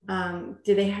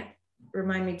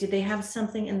remind me, did they have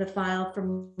something in the file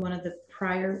from one of the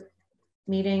prior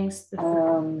meetings?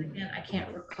 Again, I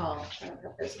can't recall. I don't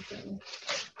have this in front of me.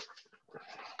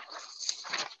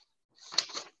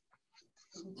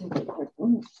 Take a quick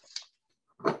look.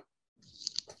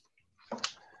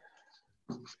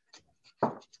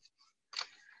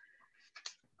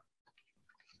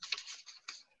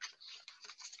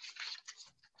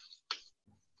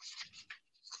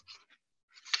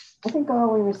 I think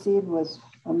all we received was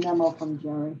a memo from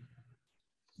Jerry.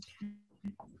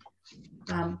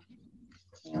 All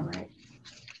right.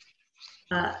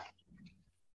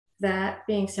 That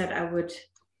being said, I would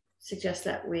suggest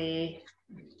that we.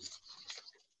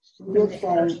 He did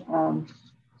say,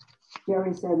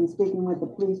 Jerry said, in speaking with the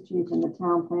police chief and the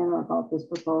town planner about this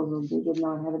proposal, they did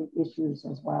not have any issues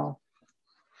as well.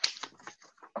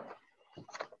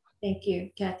 Thank you,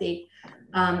 Kathy.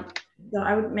 So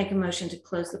I would make a motion to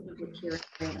close the public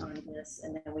hearing on this,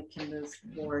 and then we can move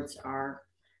towards our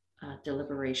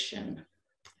deliberation.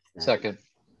 Second.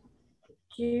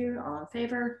 Thank you. All in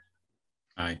favor?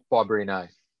 Aye. Barbary and I.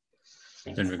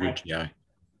 Aye.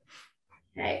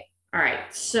 Okay. All right.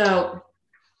 So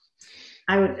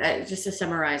I would just to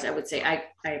summarize, I would say I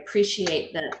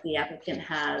appreciate that the applicant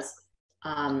has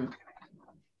come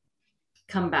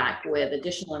back with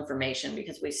additional information,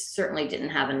 because we certainly didn't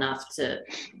have enough to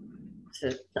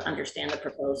understand the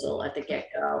proposal at the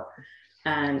get-go,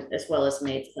 and as well as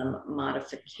made some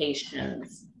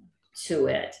modifications to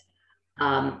it,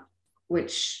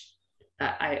 which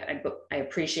I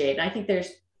appreciate. I think I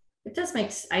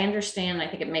understand. I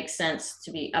think it makes sense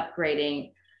to be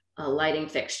upgrading lighting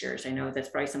fixtures. I know that's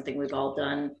probably something we've all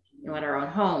done, at our own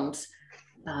homes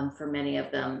for many of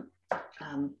them,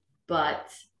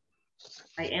 but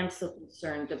I am still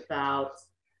concerned about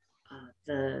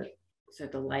the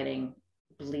lighting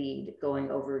bleed going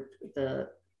over the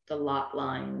lot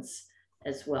lines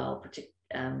as well.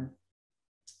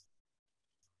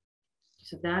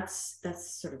 So that's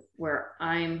sort of where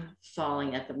I'm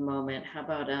falling at the moment. How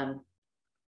about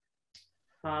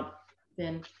Bob,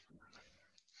 Vin?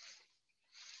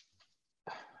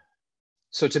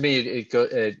 So to me,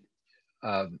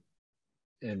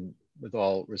 and with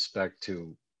all respect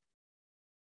to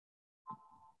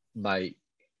my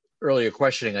earlier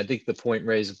questioning, I think the point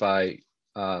raised by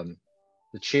the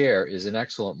chair is an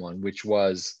excellent one, which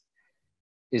was,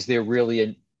 is there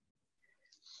really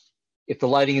if the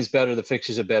lighting is better, the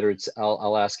fixtures are better,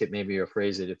 I'll ask it maybe, or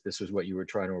phrase it, if this was what you were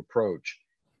trying to approach.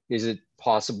 Is it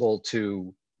possible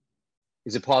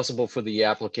for the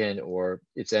applicant or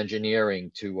its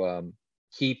engineering to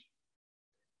keep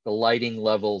the lighting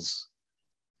levels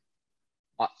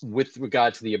with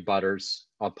regard to the abutters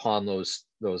upon those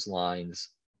lines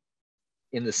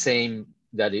in the same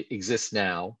that it exists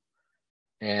now,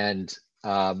 and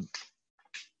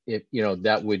if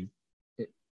that would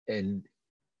and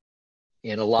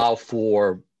allow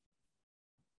for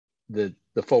the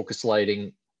focus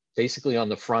lighting basically on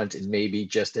the front and maybe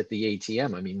just at the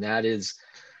ATM. I mean,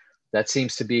 that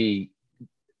seems to be,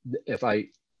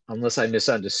 unless I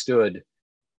misunderstood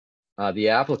the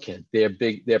applicant,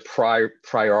 their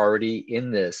priority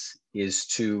in this is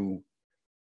to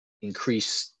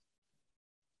increase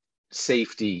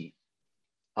safety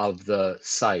of the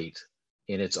site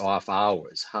in its off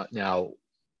hours. Now,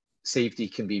 safety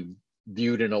can be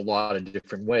viewed in a lot of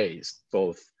different ways,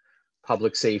 both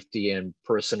public safety and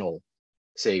personal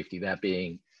safety. That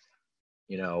being,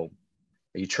 are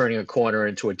you turning a corner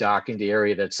into a darkened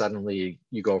area that suddenly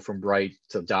you go from bright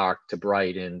to dark to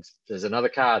bright and there's another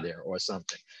car there or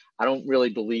something. I don't really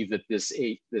believe that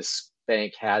this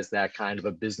bank has that kind of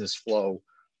a business flow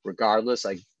regardless,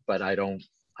 but I don't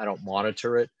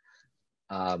monitor it.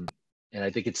 And I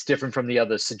think it's different from the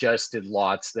other suggested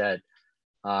lots that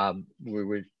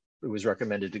it was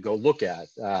recommended to go look at.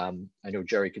 I know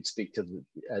Jerry could speak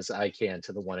as I can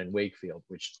to the one in Wakefield,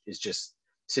 which is just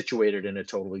situated in a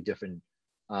totally different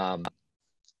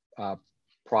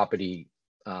property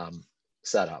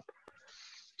setup.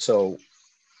 So,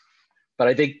 but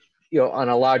I think, on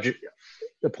a larger,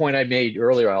 the point I made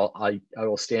earlier, I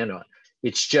will stand on.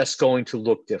 It's just going to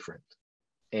look different,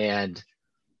 and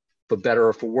for better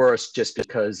or for worse, just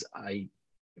because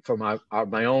from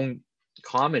my own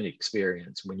common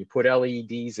experience, when you put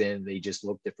LEDs in, they just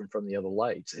look different from the other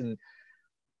lights. And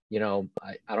I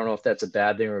don't know if that's a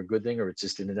bad thing or a good thing, or it's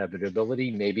just an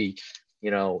inevitability. Maybe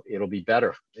it'll be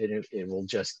better. It will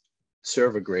just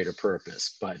serve a greater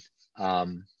purpose. But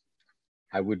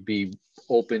I would be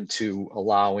open to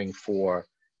allowing for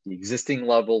the existing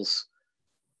levels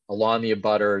along the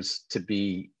abutters to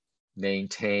be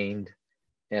maintained,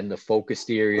 and the focused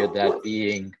area, that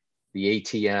being the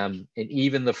ATM and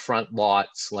even the front lot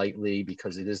slightly,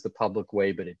 because it is the public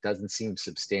way, but it doesn't seem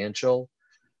substantial,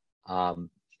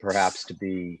 perhaps to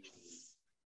be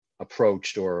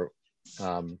approached or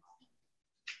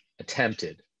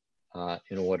attempted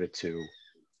in order to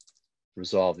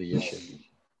resolve the issue.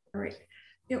 All right.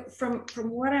 From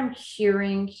what I'm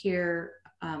hearing here,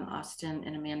 Austin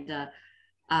and Amanda,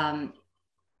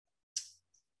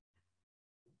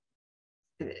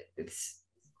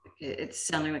 it's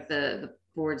sounding like the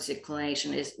board's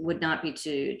inclination would not be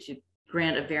to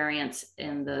grant a variance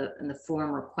in the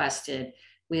form requested.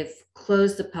 We have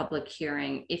closed the public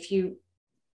hearing. If you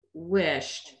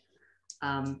wished,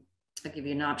 I'll give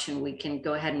you an option. We can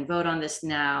go ahead and vote on this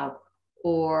now,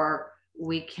 or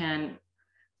we can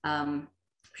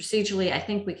procedurally, I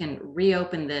think we can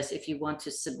reopen this if you want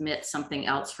to submit something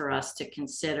else for us to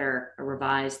consider, a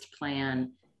revised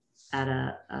plan at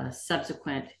a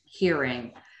subsequent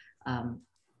hearing.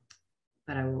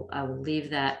 But I will leave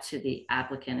that to the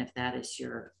applicant if that is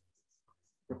your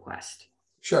request.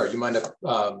 Sure. Do you mind if,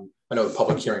 I know the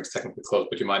public hearing is technically closed,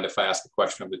 but do you mind if I ask a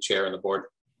question of the chair and the board?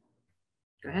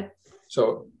 Go ahead.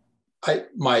 So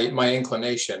my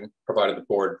inclination, provided the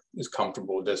board is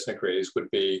comfortable with this and agrees,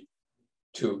 would be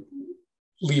to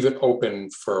leave it open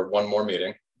for one more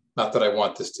meeting. Not that I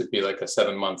want this to be like a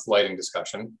 7-month lighting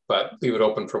discussion, but leave it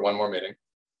open for one more meeting.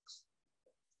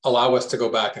 Allow us to go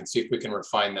back and see if we can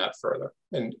refine that further.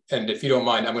 And if you don't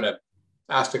mind, I'm going to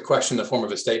ask a question in the form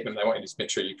of a statement. I want you to just make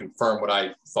sure you confirm what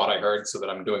I thought I heard so that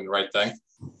I'm doing the right thing.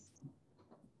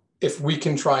 If we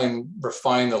can try and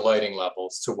refine the lighting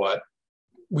levels to what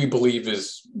we believe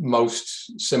is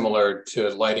most similar to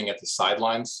lighting at the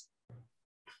sidelines,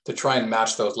 to try and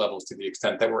match those levels to the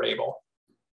extent that we're able,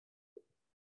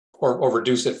 or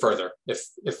reduce it further if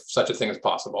such a thing is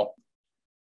possible.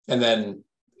 And then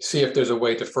see if there's a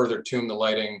way to further tune the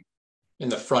lighting in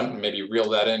the front and maybe reel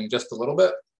that in just a little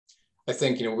bit. I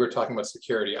think, we were talking about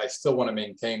security. I still want to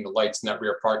maintain the lights in that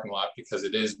rear parking lot because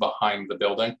it is behind the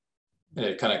building, and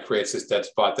it kind of creates this dead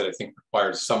spot that I think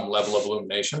requires some level of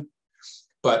illumination.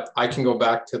 But I can go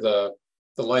back to the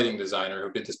lighting designer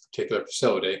who did this particular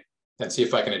facility and see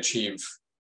if I can achieve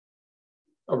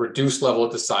a reduced level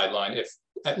at the sideline, if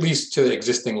at least to the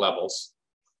existing levels,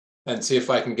 and see if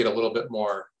I can get a little bit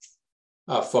more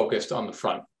focused on the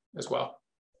front as well.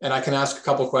 And I can ask a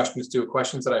couple of questions too.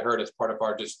 Questions that I heard as part of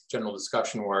our just general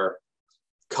discussion were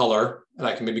color, and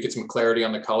I can maybe get some clarity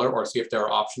on the color or see if there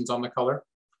are options on the color.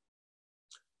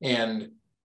 And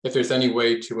if there's any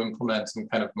way to implement some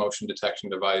kind of motion detection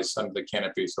device under the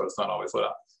canopy so it's not always lit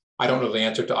up. I don't know the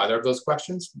answer to either of those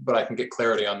questions, but I can get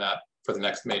clarity on that for the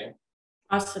next meeting.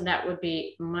 Awesome, that would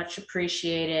be much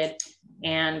appreciated.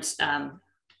 And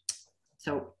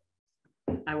so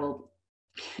I will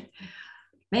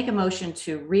make a motion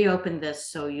to reopen this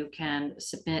so you can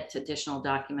submit additional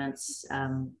documents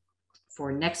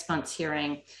for next month's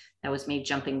hearing. That was me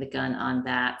jumping the gun on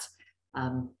that.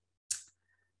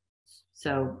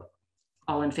 So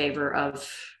all in favor of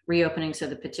reopening so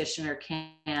the petitioner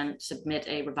can submit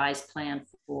a revised plan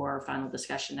for final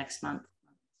discussion next month?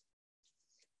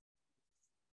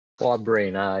 Bob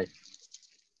Brain, aye.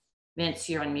 Vince,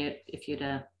 you're on mute. If you'd,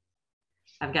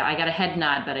 I got a head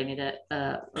nod, but I need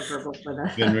a verbal for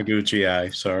the. Vin Rigucci, aye.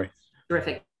 Sorry.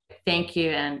 Terrific. Thank you.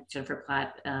 And Jennifer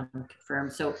Platt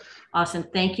confirmed. So Austin,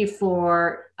 thank you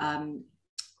for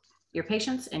your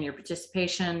patience and your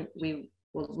participation. We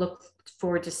will look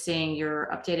forward to seeing your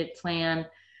updated plan.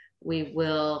 We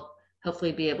will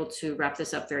hopefully be able to wrap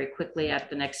this up very quickly at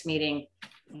the next meeting.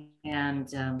 And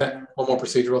one more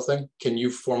procedural thing. Can you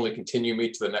formally continue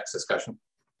me to the next discussion?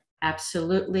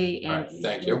 Absolutely. And right,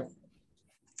 thank you.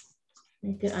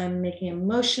 I'm making a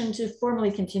motion to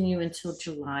formally continue until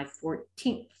July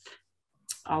 14th.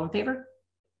 All in favor?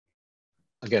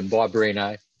 Again, Bob Brain,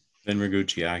 aye. Vin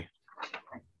Rigucci, aye.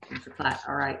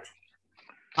 All right.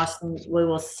 Awesome. We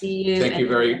will see you. Thank you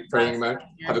very much.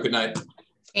 Have a good night.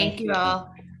 Thank you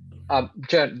all.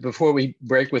 Jen, before we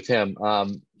break with him,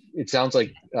 it sounds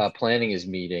like planning is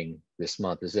meeting this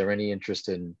month. Is there any interest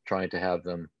in trying to have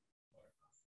them,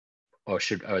 or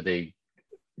do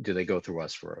they go through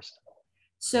us first?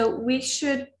 So we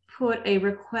should put a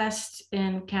request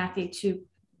in, Kathy, to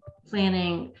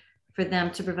planning for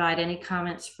them to provide any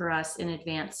comments for us in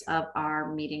advance of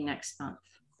our meeting next month.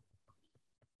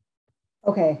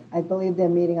 Okay, I believe they're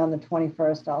meeting on the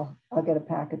 21st. I'll get a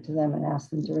packet to them and ask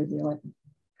them to review it.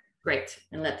 Great,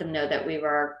 and let them know that we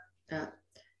were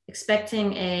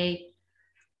expecting a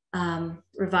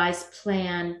revised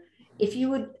plan. If you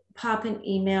would pop an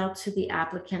email to the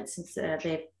applicant, since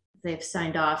they've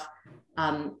signed off,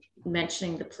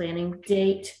 mentioning the planning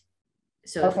date.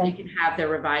 So if they can have their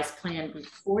revised plan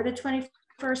before the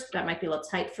 21st, that might be a little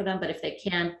tight for them, but if they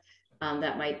can,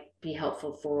 that might be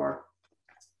helpful for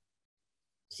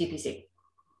CPC.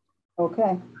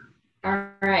 Okay. All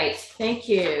right, thank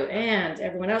you. And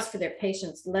everyone else for their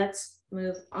patience. Let's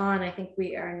move on. I think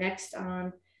we are next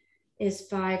on is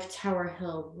 5 Tower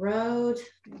Hill Road.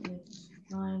 Let me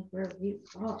find where we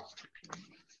are.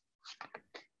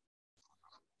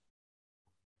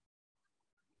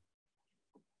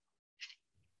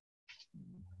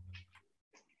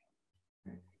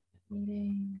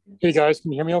 Hey guys,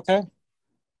 can you hear me okay?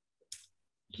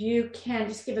 You can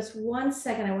just give us 1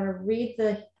 second. I want to read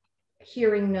the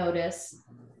hearing notice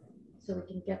so we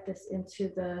can get this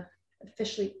into the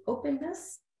officially open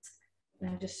this. And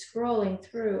I'm just scrolling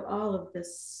through all of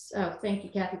this. Oh, thank you,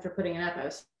 Kathy, for putting it up. I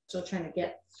was still trying to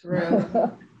get through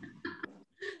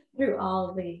through all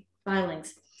of the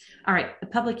filings. All right, the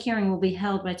public hearing will be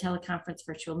held by teleconference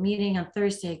virtual meeting on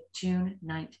Thursday, June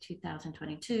 9th,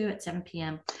 2022 at 7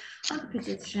 p.m. on the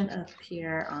petition of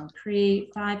Pierre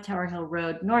Ancree, 5 Tower Hill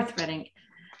Road, North Reading,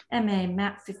 MA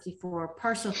map 54,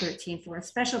 parcel 13 for a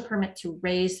special permit to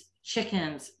raise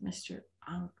chickens. Mr.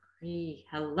 Ancree,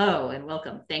 hello and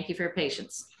welcome. Thank you for your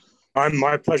patience.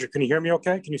 My pleasure. Can you hear me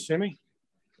okay? Can you see me?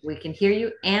 We can hear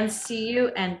you and see you,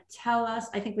 and tell us,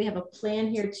 I think we have a plan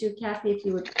here too, Kathy, if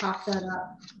you would pop that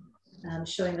up,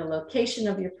 showing the location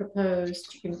of your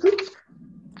proposed chicken coop.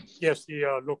 Yes,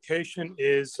 the location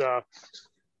is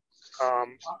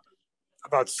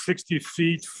about 60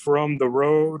 feet from the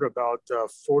road, about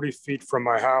 40 feet from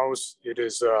my house. It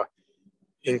is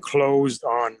enclosed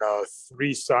on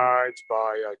 3 sides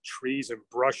by trees and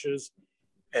brushes.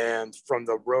 And from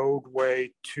the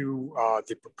roadway to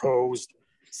the proposed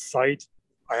site,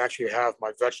 I actually have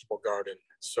my vegetable garden.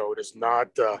 So it is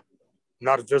not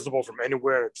visible from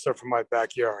anywhere except from my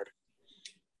backyard.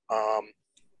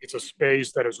 It's a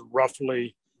space that is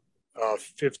roughly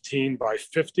 15 by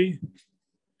 50.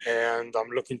 And I'm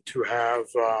looking to have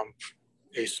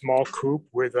a small coop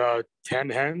with 10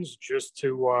 hens just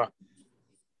to,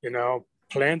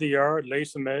 plan the yard, lay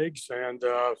some eggs, and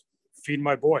feed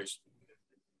my boys.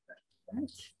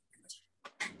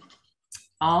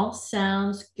 All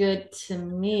sounds good to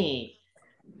me.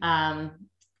 I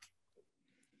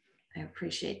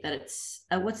appreciate that. It's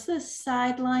what's the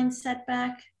sideline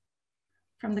setback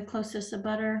from the closest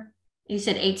abutter? You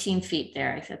said 18 feet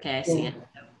there. Okay, I see it.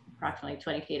 Approximately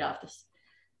 20 feet off the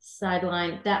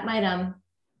sideline. That might I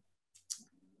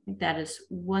think that is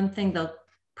one thing they'll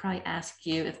probably ask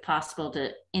you, if possible,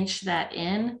 to inch that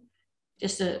in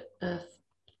just a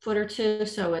foot or two,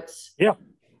 so it's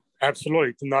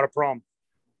Absolutely, not a problem.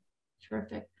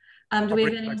 terrific. Do we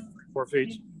have 4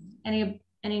 feet. any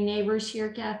neighbors here,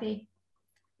 Kathy?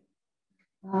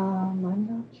 I'm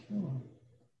not sure.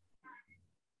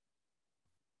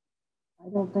 I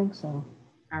don't think so.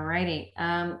 All righty.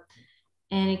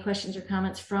 Any questions or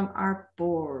comments from our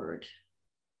board?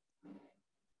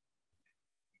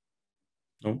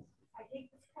 No. I think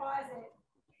this closet,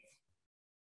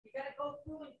 you gotta go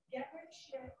through and get rid of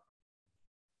shit.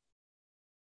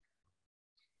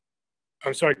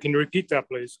 I'm sorry, can you repeat that,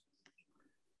 please?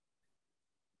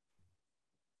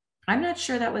 I'm not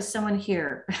sure that was someone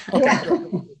here. Okay. I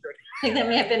think that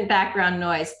may have been background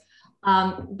noise.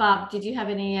 Bob, did you have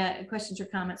any questions or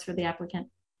comments for the applicant?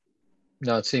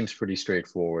 No, it seems pretty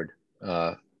straightforward.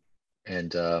 I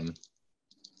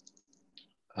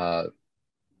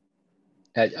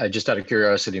just out of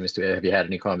curiosity, Mr. have you had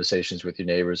any conversations with your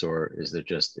neighbors, or is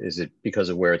it because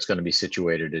of where it's going to be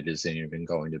situated, it isn't even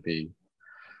going to be?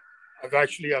 I've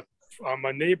actually,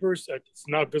 my neighbors, it's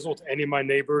not visible to any of my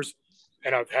neighbors.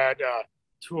 And I've had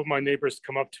 2 of my neighbors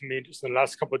come up to me just in the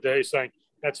last couple of days saying,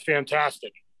 "That's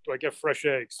fantastic. Do I get fresh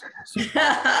eggs?"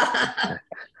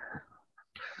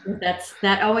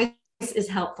 That always is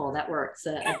helpful. That works.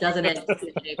 A dozen eggs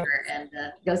to a neighbor and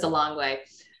goes a long way.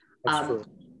 That's true.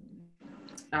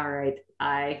 All right,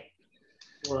 I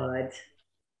would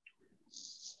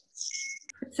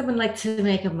someone like to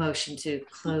make a motion to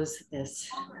close this?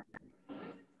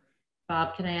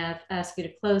 Bob, can I ask you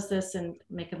to close this and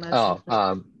make a motion? Oh,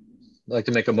 I'd like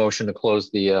to make a motion to close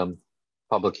the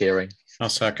public hearing. I'll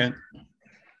second.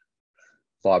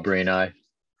 Bob Breen, aye.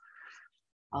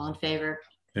 All in favor?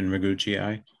 Vin Rigucci,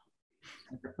 aye.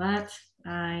 Jennifer Platt,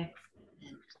 aye.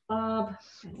 And Bob,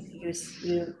 I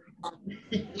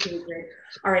think you agree.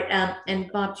 All right,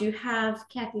 and Bob, do you have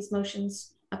Kathy's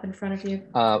motions up in front of you?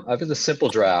 I've got the simple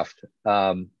draft.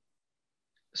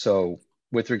 So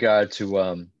with regard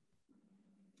to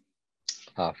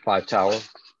 5 Tower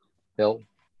Hill,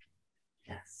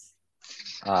 Yes.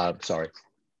 sorry.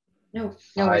 No.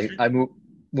 I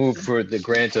move for the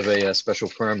grant of a special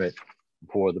permit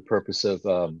for the purpose of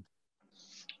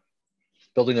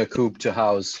building a coop to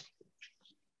house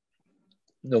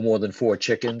no more than 4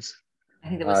 chickens. I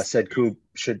think that was Said coop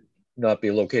should not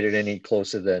be located any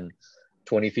closer than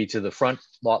 20 feet to the front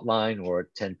lot line or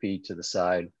 10 feet to the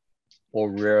side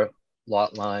or rear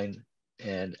lot line.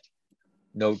 And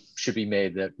note should be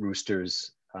made that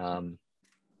roosters,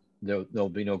 there'll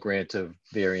be no grant of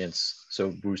variance,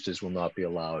 so roosters will not be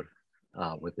allowed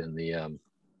within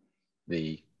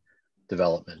the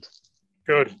development.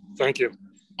 Good, thank you.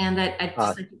 And I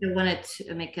just wanted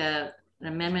to make an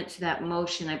amendment to that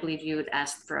motion. I believe you had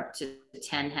asked for up to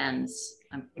 10 hens.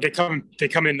 They come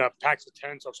in packs of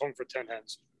 10, so I was home for 10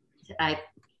 hens. I'd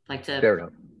like to Fair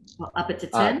enough. up it to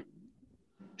 10.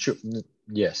 Sure.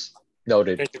 Yes.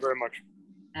 Noted. Thank you very much.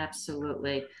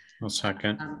 Absolutely. I'll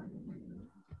second.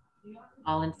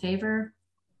 All in favor?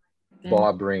 Vin?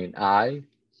 Bob Breen, aye.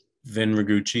 Vin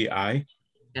Rigucci, aye.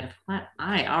 Jennifer Platt,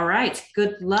 aye. All right.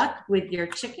 Good luck with your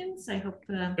chickens. I hope.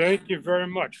 Thank you very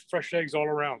much. Fresh eggs all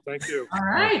around. Thank you. All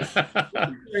right. Looking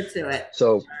forward to it.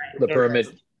 So right. the permit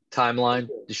timeline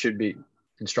should be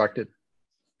constructed.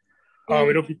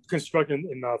 It'll be constructed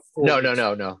in 4 weeks.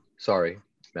 No. Sorry,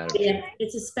 madam.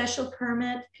 It's a special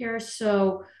permit, Pierce.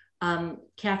 So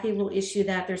Kathy will issue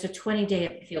that. There's a 20-day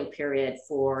appeal period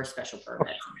for special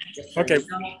permit. Okay.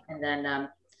 And then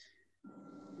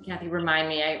Kathy, remind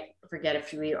me, I forget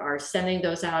if we are sending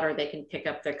those out or they can pick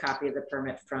up their copy of the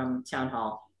permit from Town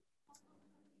Hall.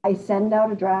 I send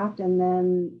out a draft, and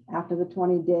then after the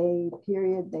 20-day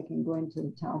period, they can go into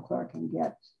the town clerk and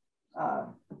get a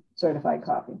certified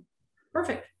copy.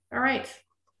 Perfect. All right.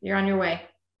 You're on your way.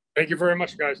 Thank you very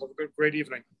much, guys. Have a great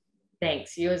evening.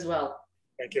 Thanks. You as well.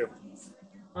 Thank you.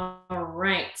 All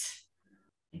right.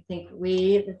 I think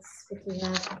let's see if we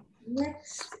have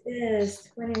next is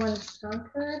 21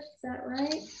 Concord. Is that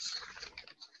right?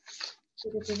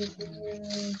 Here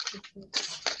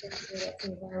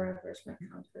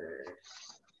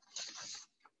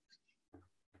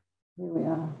we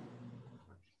are.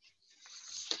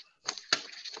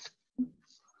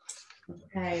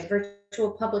 Okay,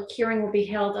 virtual public hearing will be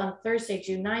held on Thursday,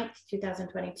 June 9th,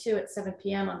 2022 at 7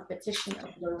 p.m. on the petition of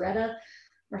Loretta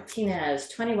Martinez,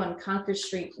 21 Concord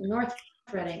Street, North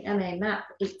Reading, MA map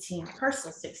 18,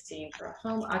 parcel 16 for a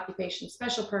home occupation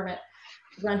special permit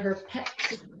to run her pet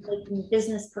making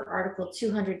business per article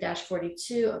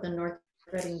 200-42 of the North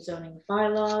Reading zoning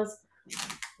bylaws.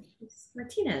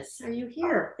 Martinez, are you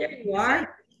here? There you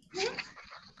are.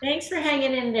 Thanks for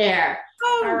hanging in there.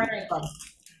 All right.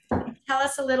 Tell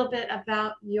us a little bit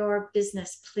about your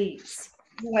business, please.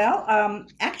 Well,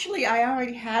 actually, I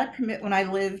already had a permit when I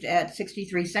lived at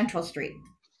 63 Central Street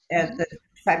at the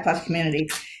 5+ community.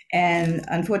 And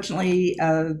unfortunately,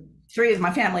 3 of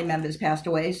my family members passed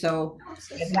away. So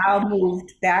I've now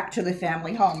moved back to the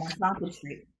family home on Concord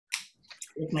Street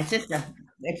with my sister.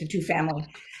 It's a 2-family.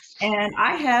 And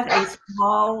I have a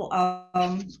small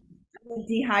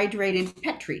dehydrated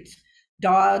pet treats,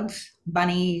 dogs,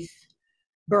 bunnies,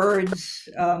 birds,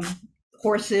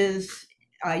 horses.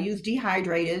 I use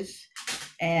dehydrators,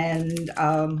 and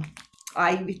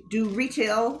I do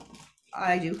retail,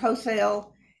 I do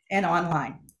wholesale, and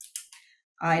online.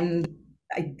 I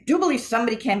do believe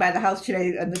somebody came by the house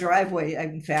today in the driveway.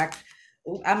 In fact,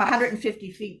 I'm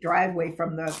 150 feet driveway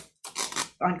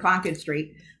on Concord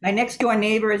Street. My next door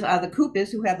neighbors are the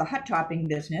Coopers, who have the hut topping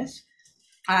business.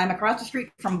 I'm across the street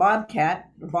from Bobcat,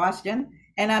 Boston,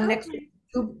 and I'm next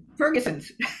to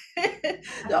Ferguson's.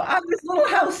 So I'm this little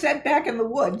house set back in the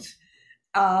woods,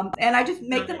 and I just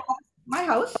make them my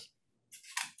house.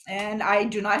 And I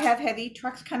do not have heavy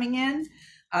trucks coming in.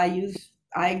 I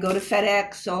go to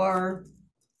FedEx or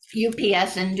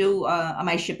UPS and do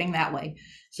my shipping that way.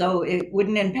 So it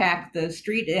wouldn't impact the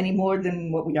street any more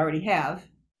than what we already have.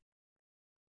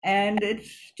 And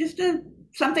it's just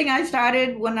something I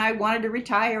started when I wanted to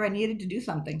retire. I needed to do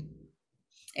something.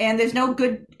 And there's no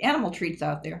good animal treats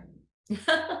out there.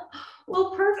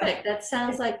 Well, perfect. That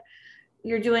sounds like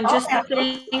you're doing just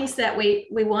the things that we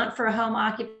want for a home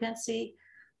occupancy.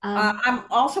 I'm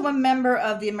also a member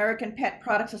of the American Pet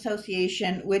Products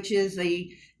Association, which is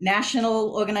a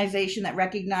national organization that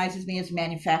recognizes me as a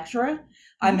manufacturer.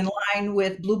 I'm in line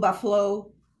with Blue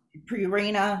Buffalo,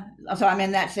 Purina, so I'm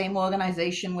in that same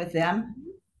organization with them.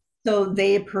 So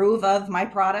they approve of my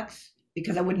products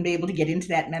because I wouldn't be able to get into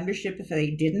that membership if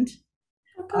they didn't.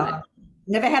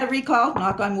 Never had a recall,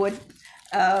 knock on wood.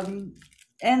 And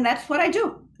that's what I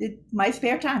do in my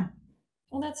spare time.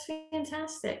 Well, that's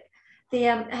fantastic.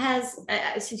 The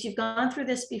since you've gone through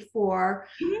this before,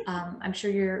 I'm sure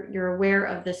you're aware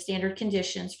of the standard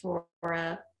conditions for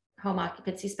a home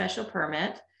occupancy special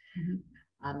permit.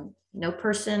 No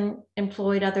person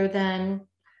employed other than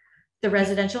the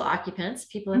residential occupants,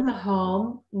 people at the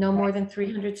home, no more than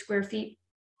 300 square feet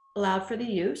allowed for the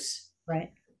use.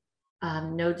 Right.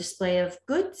 No display of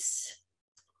goods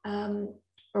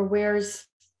or wares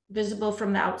visible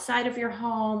from the outside of your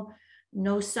home.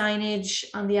 No signage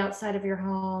on the outside of your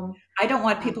home. I don't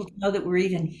want people to know that we're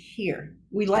even here.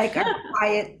 We like our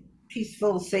quiet,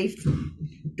 peaceful, safe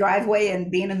driveway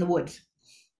and being in the woods.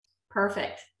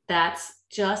 Perfect. That's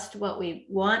just what we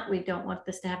want. We don't want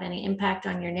this to have any impact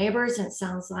on your neighbors, and it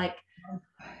sounds like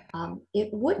it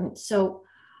wouldn't. So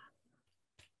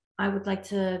I would like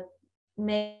to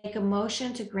make a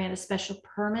motion to grant a special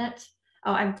permit.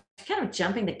 Oh, I'm kind of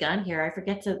jumping the gun here. I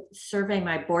forget to survey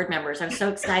my board members. I'm so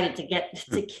excited to get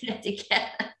to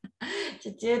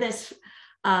do this.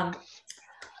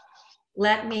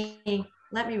 Let me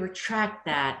retract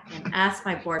that and ask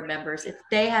my board members if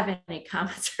they have any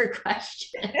comments or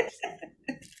questions.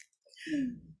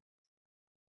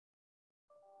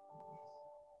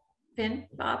 Finn,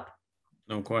 Bob?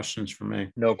 No questions for me.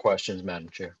 No questions, Madam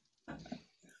Chair.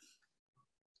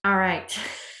 All right.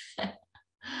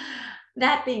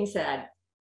 That being said,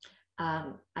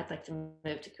 I'd like to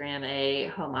move to grant a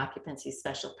home occupancy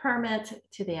special permit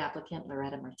to the applicant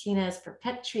Loretta Martinez for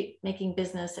pet treat making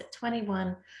business at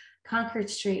 21 Concord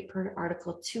Street per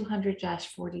Article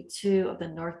 200-42 of the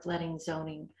North Reading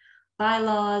zoning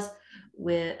bylaws,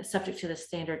 with subject to the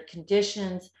standard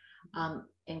conditions,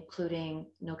 including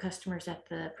no customers at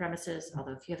the premises.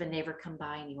 Although if you have a neighbor come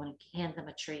by and you want to hand them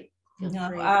a treat, feel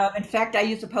free. In fact, I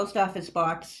use a post office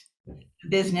box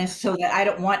business so that I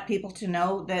don't want people to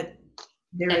know that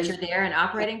you're there and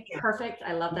operating. Perfect.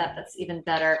 I love that. That's even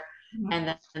better.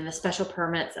 And then the special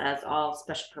permits, as all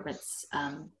special permits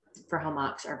for home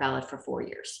ocs, are valid for 4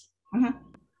 years. All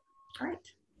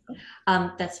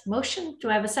right. That's motion. Do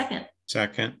I have a second?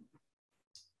 Second.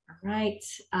 All right.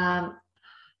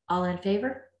 All in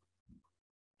favor?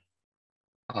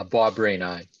 Bob Rain,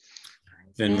 aye.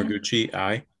 Vin Rigucci,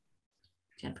 aye.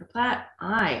 Jennifer Platt,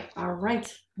 aye. All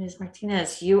right, Ms.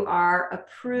 Martinez, you are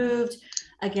approved.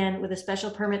 Again, with a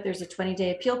special permit, there's a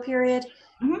 20-day appeal period.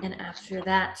 And after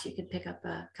that, you can pick up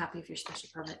a copy of your special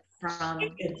permit from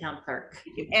the town clerk.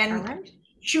 And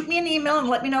shoot me an email and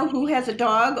let me know who has a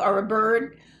dog or a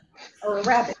bird or a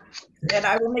rabbit. And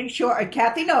I will make sure, and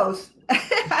Kathy knows,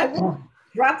 I will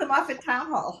drop them off at town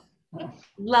hall.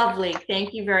 Lovely.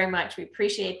 Thank you very much. We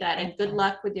appreciate that. And good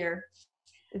luck with your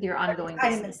ongoing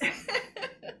business.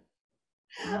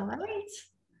 All right.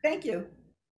 Thank you.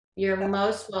 You're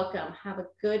most welcome. Have a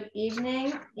good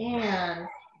evening. And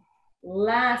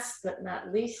last but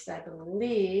not least, I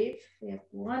believe we have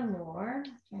one more.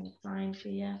 I'm trying to find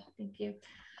the, thank you.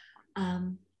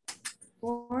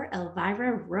 For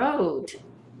Elvira Road.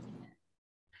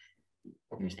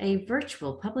 There's a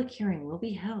virtual public hearing will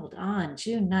be held on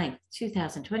June 9th,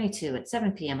 2022 at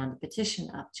 7 p.m. on the petition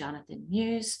of Jonathan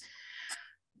Muse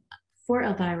for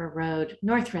Elvira Road,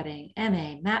 North Reading,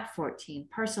 MA, map 14,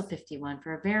 parcel 51,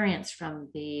 for a variance from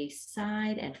the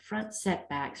side and front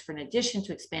setbacks for an addition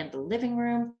to expand the living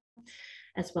room,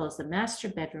 as well as the master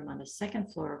bedroom on the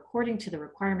second floor, according to the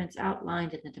requirements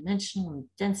outlined in the dimensional and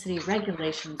density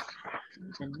regulations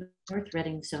of the North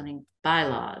Reading zoning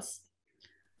bylaws.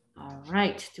 All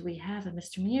right, do we have a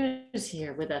Mr. Muse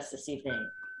here with us this evening?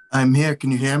 I'm here.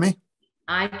 Can you hear me?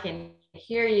 I can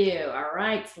hear you. All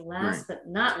right, last but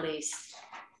not least,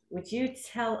 would you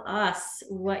tell us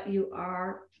what you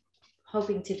are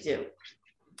hoping to do?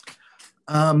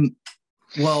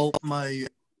 Well, my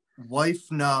wife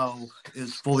now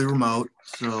is fully remote,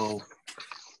 so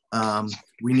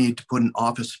we need to put an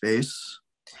office space.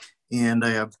 And I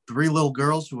have 3 little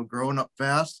girls who are growing up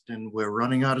fast, and we're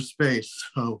running out of space.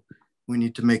 So we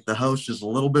need to make the house just a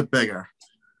little bit bigger.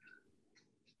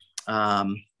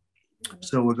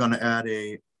 So we're going to add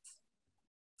a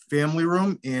family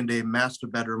room and a master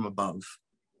bedroom above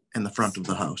in the front of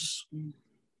the house.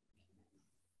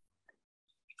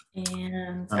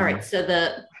 And all right, so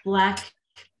the black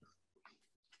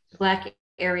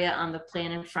area on the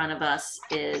plan in front of us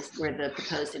is where the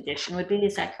proposed addition would be.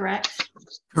 Is that correct?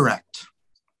 Correct.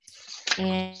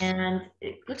 And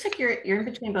it looks like you're in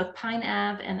between both Pine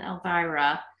Ave and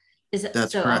Elvira. Is it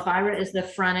That's so? correct. Elvira is the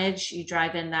frontage. You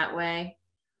drive in that way.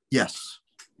 Yes.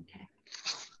 Okay.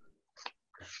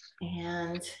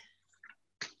 And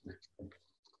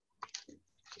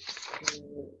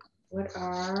what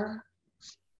are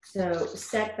so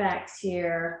setbacks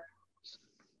here?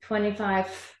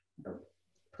 25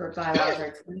 per bylaws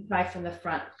are 25 from the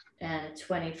front and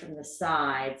 20 from the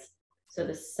sides. So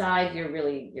the side,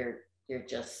 you're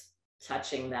just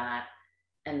touching that,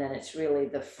 and then it's really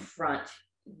the front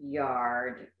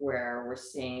yard where we're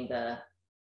seeing the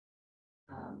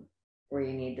where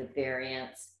you need the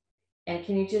variance. And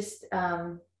can you just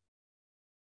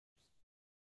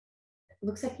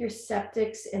looks like your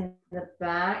septic's in the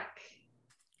back.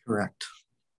 Correct.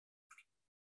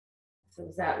 So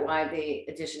is that why the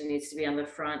addition needs to be on the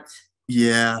front?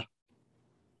 Yeah.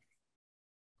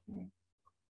 Okay.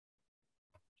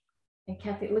 And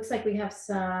Kathy, it looks like we have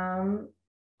some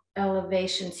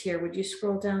elevations here. Would you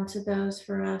scroll down to those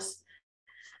for us?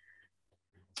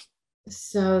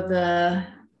 So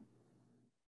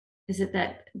is it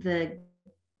that the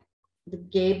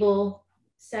gable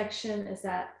section, is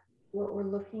that what we're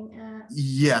looking at?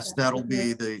 Yes, that'll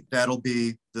be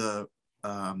the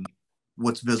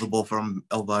what's visible from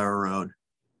Elvira Road.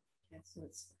 Okay, so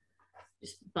it's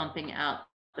just bumping out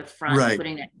the front, right.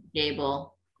 Putting that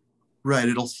gable. Right,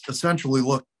 it'll essentially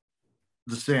look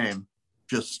the same,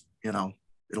 just, you know,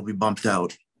 it'll be bumped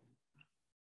out.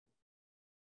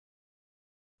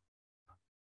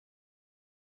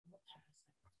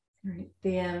 All right,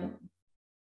 it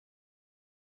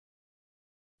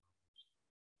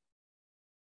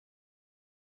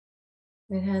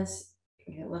has,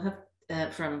 we'll have,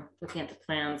 from looking at the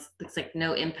plans, looks like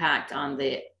no impact on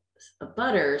the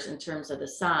abutters in terms of the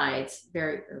sides,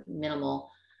 very minimal.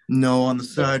 No, on the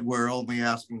side, we're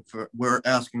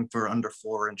asking for under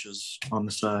 4 inches on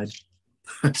the side.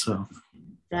 So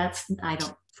I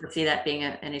don't foresee that being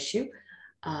an issue.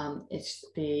 It's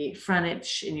the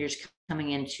frontage, and you're just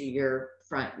coming into your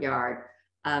front yard.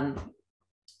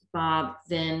 Bob,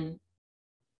 then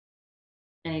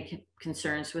any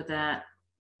concerns with that?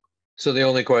 So the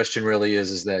only question really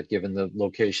is that given the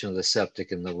location of the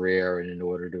septic in the rear, and in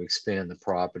order to expand the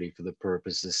property for the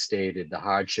purposes stated, the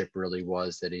hardship really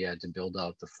was that he had to build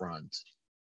out the front.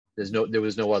 There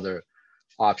was no other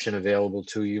option available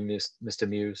to you, Mr.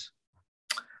 Muse?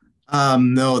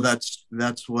 No, that's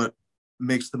what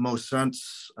makes the most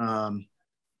sense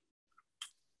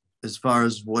as far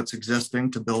as what's existing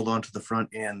to build onto the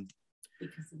front, and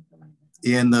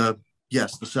the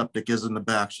septic is in the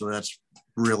back, so that's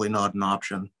really not an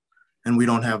option, and we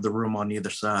don't have the room on either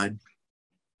side.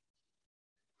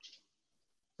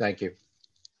 Thank you.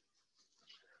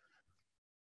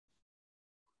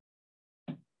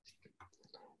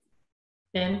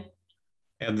 Ben?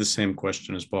 I had the same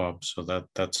question as Bob, so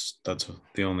that's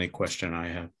the only question I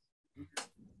have.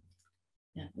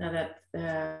 Yeah, now that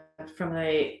from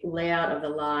the layout of the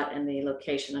lot and the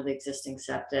location of the existing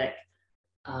septic,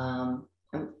 I'm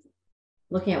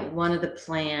looking at one of the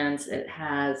plans. It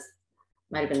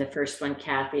might have been the first one,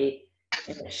 Kathy,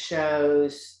 and it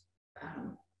shows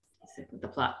the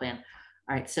plot plan.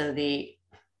 All right, so it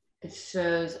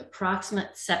shows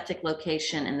approximate septic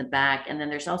location in the back, and then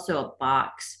there's also a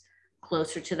box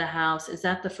closer to the house. Is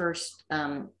that the first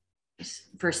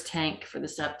tank for the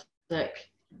septic?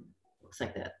 Looks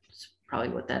like that's probably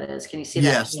what that is. Can you see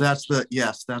that?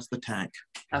 Yes, that's the tank.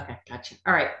 Okay, gotcha.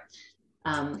 All right.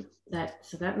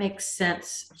 So that makes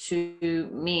sense to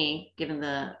me, given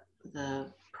the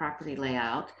property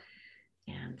layout.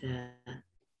 And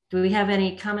do we have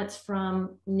any comments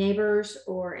from neighbors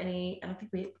or I don't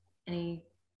think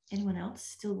anyone else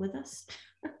still with us?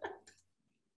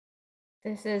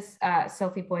 This is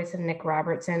Sophie Boyce and Nick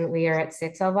Robertson. We are at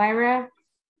 6 Elvira.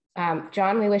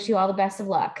 John, we wish you all the best of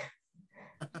luck.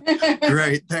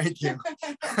 Great, thank you.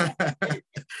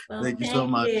 Well, thank you so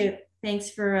much. Thanks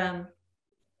for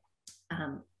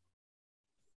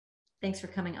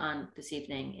coming on this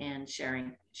evening and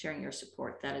sharing your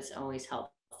support. That is always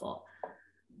helpful.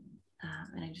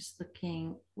 And I'm just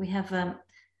looking. We have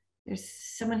there's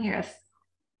someone here.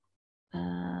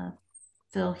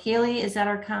 Phil Healy, is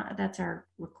that that's our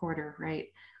recorder, right?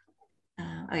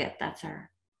 Oh yeah,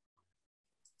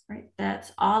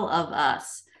 that's all of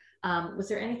us. Was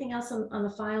there anything else on the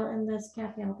file in this,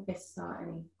 Kathy? I don't think I saw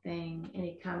anything.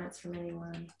 Any comments from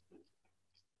anyone?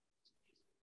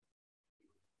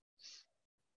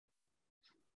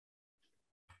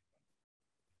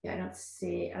 Yeah, I don't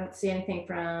see anything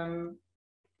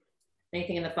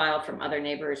in the file from other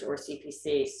neighbors or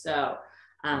CPC. So,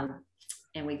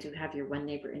 and we do have your one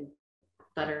neighbor in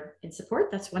butter in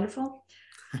support. That's wonderful.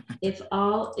 If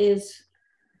all is.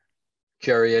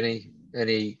 Jerry,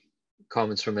 any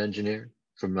comments from engineer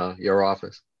from your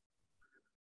office?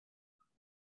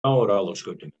 Oh, it all looks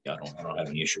good to me. I don't have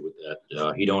any issue with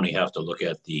that. He'd only have to look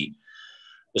at the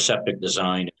septic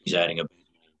design. If he's adding a,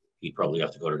 he'd probably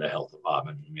have to go to the health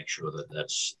department and make sure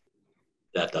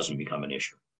that doesn't become an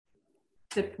issue.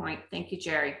 Good point. Thank you,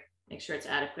 Jerry. Make sure it's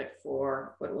adequate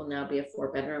for what will now be a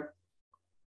 4-bedroom.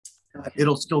 Okay.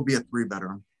 It'll still be a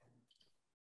 3-bedroom.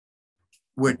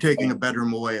 We're taking a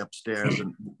bedroom away upstairs,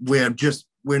 and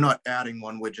we're not adding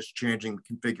one. We're just changing the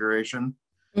configuration.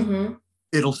 Mm-hmm.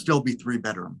 It'll still be 3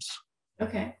 bedrooms.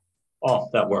 Okay. Oh,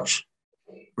 that works.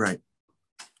 Right.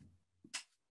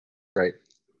 Right.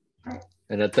 All right.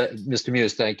 And at that, Mr.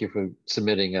 Muse, thank you for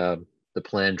submitting the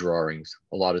plan drawings.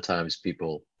 A lot of times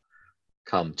people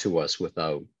come to us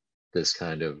without this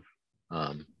kind of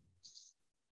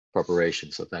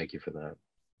preparation. So thank you for that.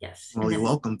 Yes. Well, you're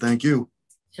welcome. Thank you.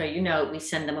 So, we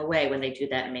send them away when they do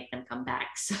that and make them come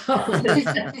back. So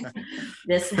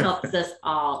this helps us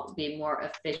all be more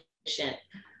efficient.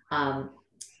 I'd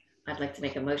like to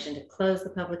make a motion to close the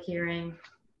public hearing.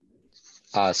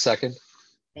 Second.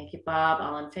 Thank you, Bob.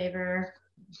 All in favor?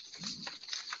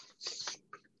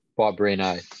 Bob Brain,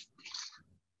 aye.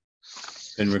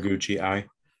 Ben Rigucci, aye.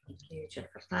 Thank you,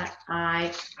 Jennifer Platt,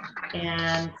 aye.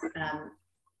 And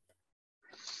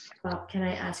Bob, can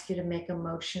I ask you to make a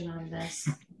motion on this?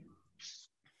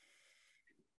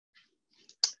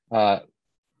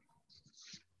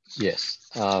 Yes.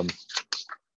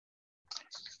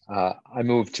 I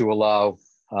move to allow,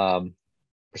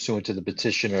 pursuant to the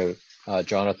petitioner,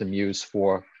 Jonathan Muse,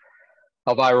 for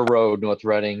Elvira Road, North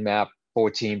Reading, map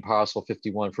 14, parcel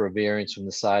 51, for a variance from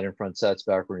the side and front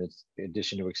setback for an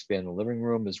addition to expand the living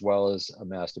room, as well as a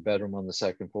master bedroom on the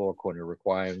 2nd floor, according to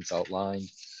requirements outlined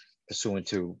pursuant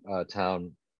to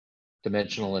town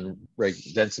dimensional and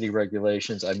density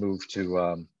regulations. I move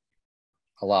to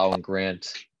allow and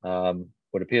grant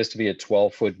what appears to be a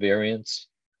 12-foot variance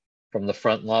from the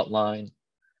front lot line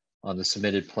on the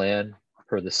submitted plan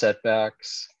per the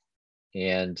setbacks,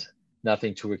 and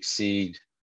nothing to exceed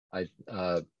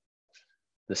the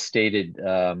stated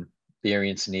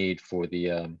variance need for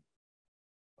the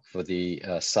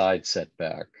side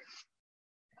setback,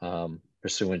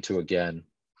 pursuant to, again,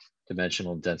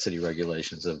 dimensional density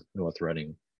regulations of North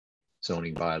Reading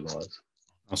zoning bylaws.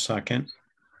 I'll second.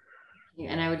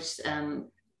 And I would just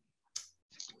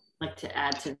like to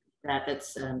add to that,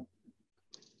 that's to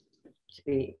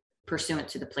be pursuant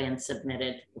to the plan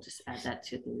submitted. We'll just add that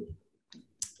to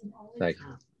the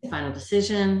final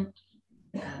decision.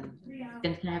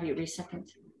 Ben, can I have you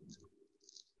second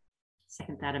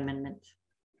that amendment?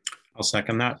 I'll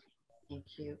second that.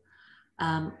 Thank you.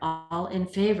 All in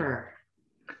favor?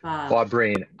 Bob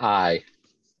Brain, aye.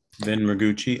 Ben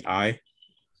Rigucci, aye.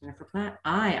 Jennifer Platt,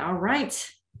 aye. All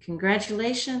right.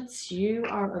 Congratulations. You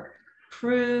are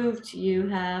approved. You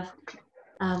have,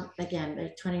 again,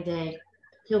 the 20-day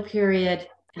appeal period,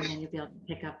 and then you'll be able to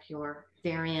pick up your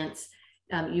variance.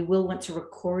 You will want to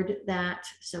record that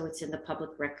so it's in the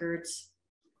public records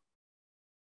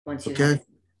once you have it.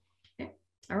 Okay.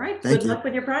 All right. Good luck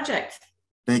with your project.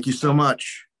 Thank you so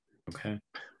much. Okay.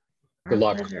 Good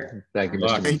luck. Pleasure. Thank you, Mr.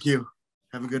 Muse. Thank you.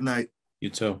 Have a good night. You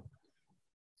too.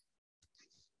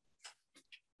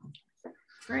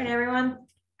 All right, everyone.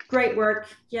 Great work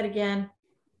yet again.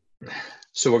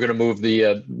 So we're going to move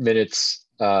the minutes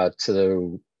to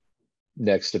the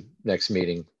next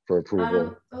meeting for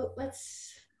approval.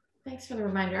 Thanks for the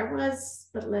reminder.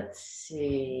 But let's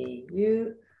see.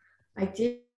 I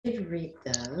did read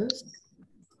those.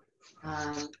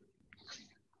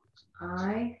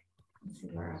 Let's see,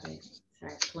 where are they?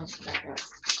 Sorry, going back up.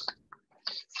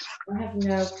 I have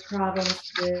no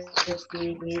problems with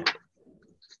the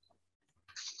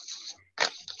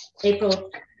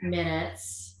April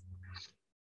minutes.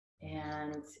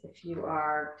 And if you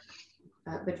are,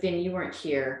 but Vin, you weren't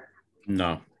here.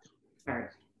 No. All right.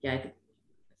 Yeah.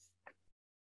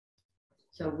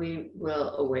 So we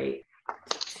will await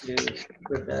to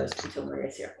approve those until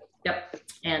Maria's here. Yep.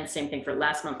 And same thing for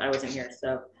last month. I wasn't here.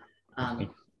 So again,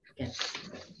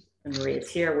 when Maria's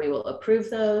here, we will approve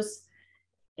those.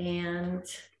 And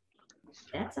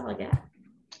that's all I got.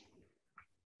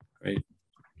 Great.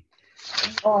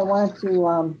 Oh, I wanted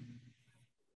to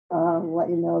let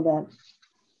you know that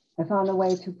I found a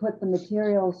way to put the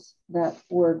materials that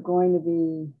were going to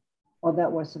be, or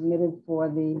that were submitted for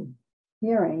the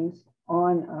hearings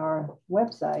on our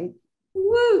website.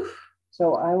 Woo!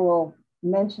 So I will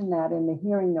mention that in the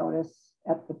hearing notice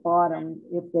at the bottom.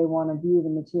 If they want to view the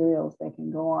materials, they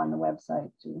can go on the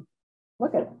website to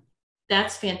look at it.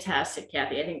 That's fantastic,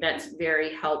 Kathy. I think that's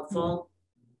very helpful.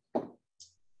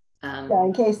 Yeah,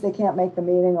 in case they can't make the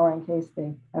meeting or in case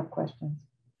they have questions.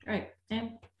 Right.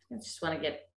 And I just want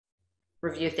to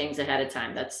review things ahead of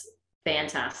time. That's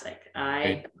fantastic.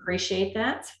 I appreciate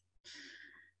that.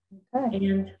 Okay.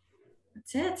 And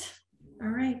that's it. All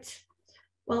right.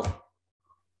 Well,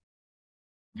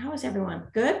 how is everyone?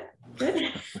 Good?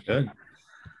 Good? Good.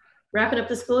 Wrapping up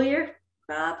the school year,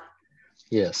 Bob?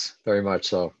 Yes, very much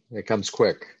so. It comes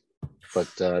quick, but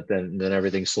then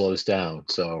everything slows down.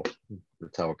 So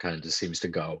that's how it kind of just seems to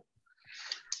go.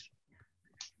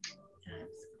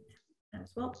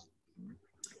 Well,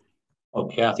 Oh,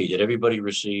 Kathy, did everybody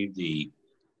receive the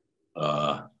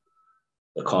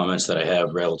comments that I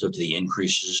have relative to the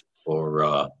increases for?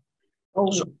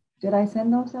 Oh, did I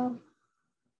send those out?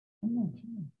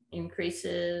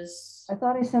 Increases. I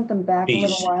thought I sent them back a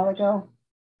little while ago.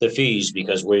 The fees,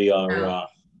 because we are,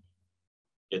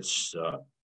 it's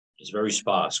very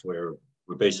sparse. We're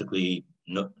basically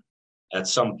not, at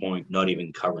some point not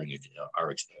even covering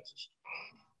our expenses.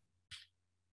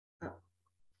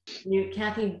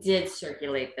 Kathy did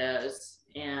circulate those,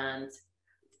 and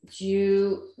do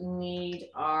you need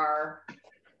our,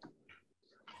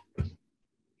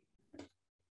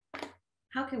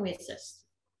 how can we assist?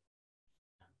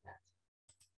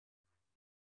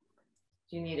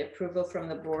 Do you need approval from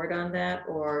the board on that,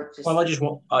 or just? Well, I just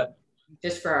want,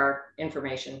 just for our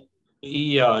information.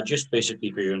 Yeah, just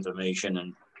basically for your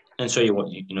information, and so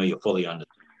you're fully under.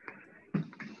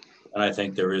 And I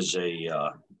think there is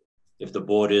a, if the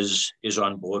board is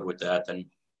on board with that, then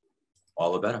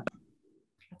all the better.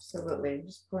 Absolutely. I'm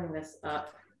just pulling this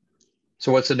up.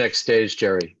 So what's the next stage,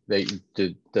 Jerry?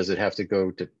 Does it have to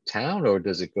go to town or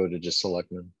does it go to just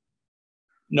selectmen?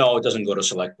 No, it doesn't go to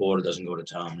select board. It doesn't go to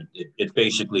town. It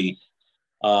basically,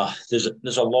 there's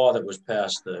a law that was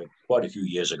passed quite a few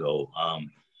years ago,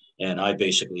 and I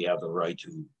basically have the right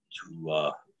to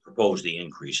propose the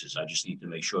increases. I just need to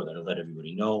make sure that I let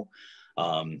everybody know,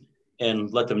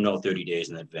 and let them know 30 days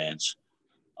in advance,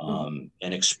 and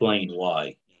explain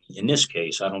why. In this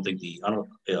case, I don't think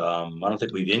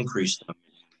we've increased them.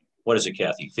 What is it,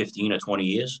 Kathy? 15 or 20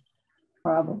 years?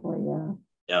 Probably, yeah.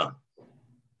 Yeah.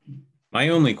 My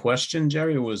only question,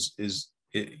 Jerry, is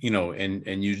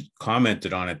and you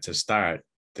commented on it to start,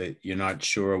 that you're not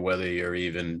sure whether you're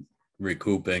even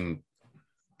recouping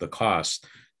the cost.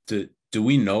 Do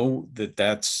we know that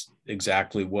that's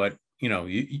exactly what,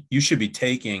 you should be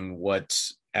taking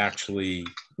what's actually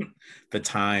the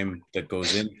time that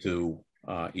goes into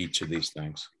each of these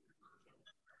things?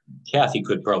 Kathy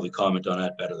could probably comment on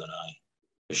that better than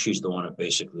I. She's the one that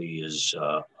basically is.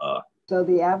 So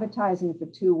the advertising for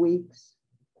 2 weeks,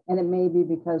 and it may be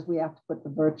because we have to put the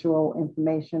virtual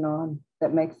information on,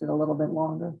 that makes it a little bit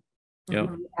longer. Yeah.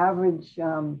 The average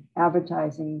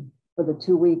advertising for the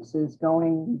 2 weeks is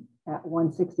going at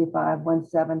 $165,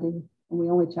 $170, and we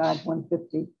only charge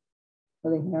 $150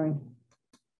 for the hearing.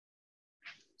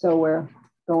 So we're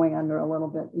going under a little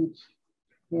bit each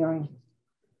hearing.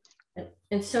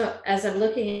 And so as I'm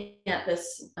looking at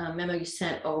this memo you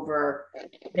sent over,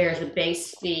 there's a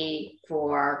base fee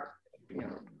for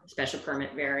special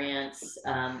permit variance,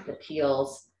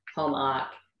 appeals, home occ,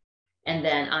 and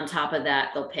then on top of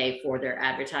that, they'll pay for their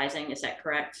advertising. Is that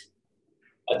correct?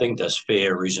 I think that's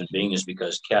fair. Reason being is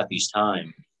because Kathy's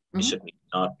time basically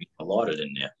not being allotted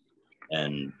in there,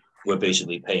 and we're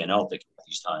basically paying out the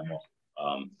Kathy's time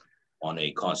on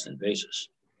a constant basis.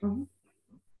 No,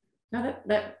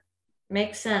 that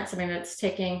makes sense. I mean, it's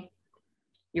taking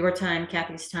your time,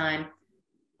 Kathy's time.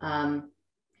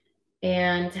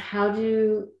 And how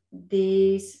do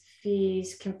these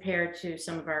fees compare to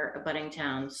some of our abutting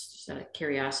towns? Just out of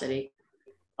curiosity.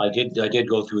 I did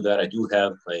go through that. I do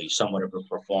have a somewhat of a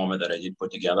pro forma that I did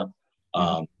put together,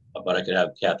 but I could have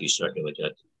Kathy circulate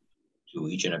that to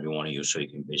each and every one of you so you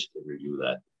can basically review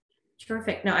that.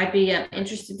 Terrific. No, I'd be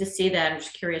interested to see that. I'm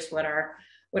just curious what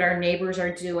our neighbors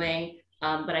are doing.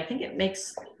 But I think it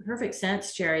makes perfect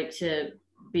sense, Jerry, to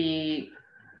be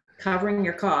covering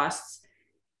your costs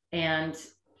and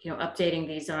updating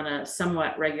these on a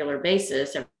somewhat regular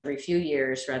basis every few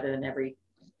years rather than every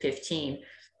 15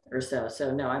 or so.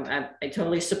 So no, I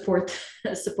totally support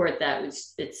that.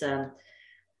 It's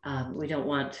we don't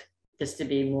want this to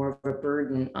be more of a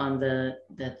burden on the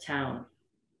town.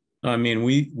 I mean,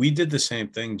 we did the same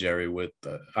thing, Jerry, with,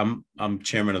 I'm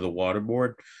chairman of the water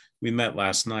board. We met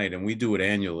last night and we do it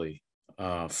annually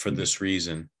for this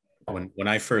reason. When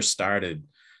I first started,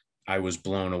 I was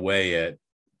blown away at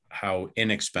how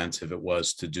inexpensive it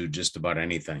was to do just about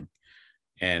anything.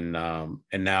 And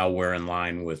now we're in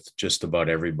line with just about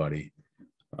everybody.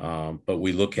 But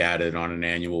we look at it on an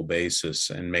annual basis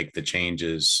and make the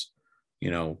changes,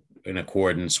 you know, in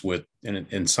accordance with,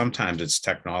 and sometimes it's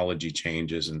technology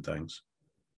changes and things.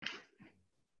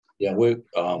 Yeah, we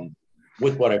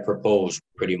with what I proposed,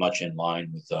 pretty much in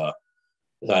line with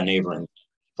our neighboring,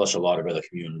 plus a lot of other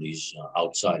communities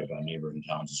outside of our neighboring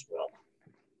towns as well.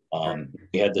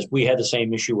 We had the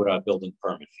same issue with our building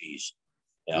permit fees.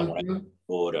 And when I got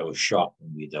board, I was shocked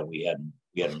that we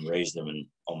hadn't raised them in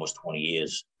almost 20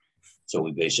 years. So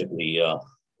we basically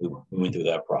we went through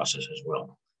that process as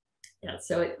well. Yeah,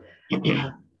 so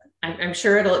I'm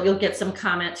sure you'll get some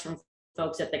comments from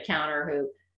folks at the counter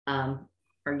who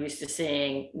are used to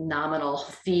seeing nominal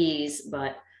fees,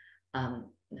 but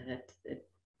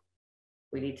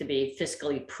we need to be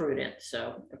fiscally prudent.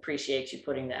 So appreciate you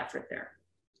putting the effort there.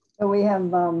 So we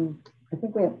have, I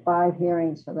think we have 5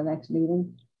 hearings for the next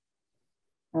meeting.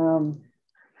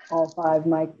 All 5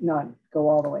 might not go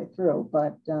all the way through,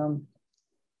 but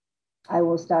I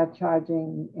will start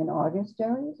charging in August,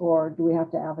 Jerry, or do we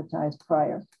have to advertise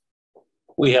prior?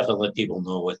 We have to let people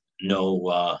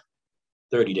know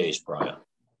 30 days prior.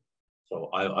 So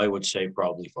I would say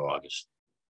probably for August.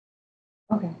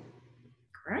 Okay.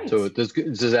 Great. So does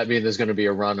that mean there's going to be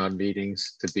a run on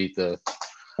meetings to beat the?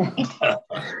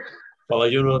 Well, I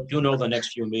do know the next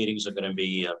few meetings are going to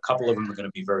be, a couple of them are going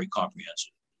to be very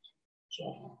comprehensive.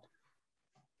 So.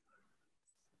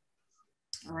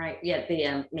 All right. Yeah,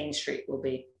 the Main Street will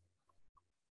be.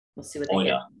 We'll see what they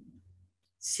get.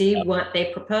 See what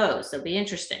they propose. It'll be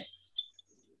interesting.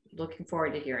 Looking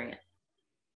forward to hearing it.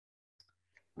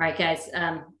 All right, guys.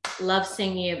 Love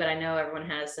seeing you, but I know everyone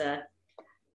has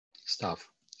stuff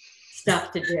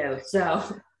to do. So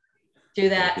do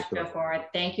that. Go for it.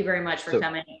 Thank you very much for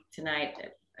coming tonight.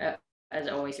 As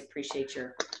always, appreciate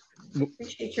your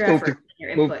effort.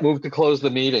 Your input. Move to close the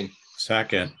meeting.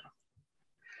 Second.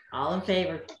 All in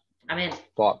favor? I'm in.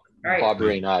 Bob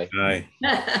Green, aye. Aye.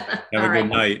 Have a good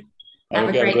night. Have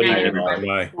a great night, everyone.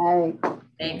 Bye.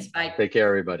 Thanks. Bye. Take care,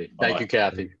 everybody. Thank you,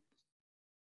 Kathy.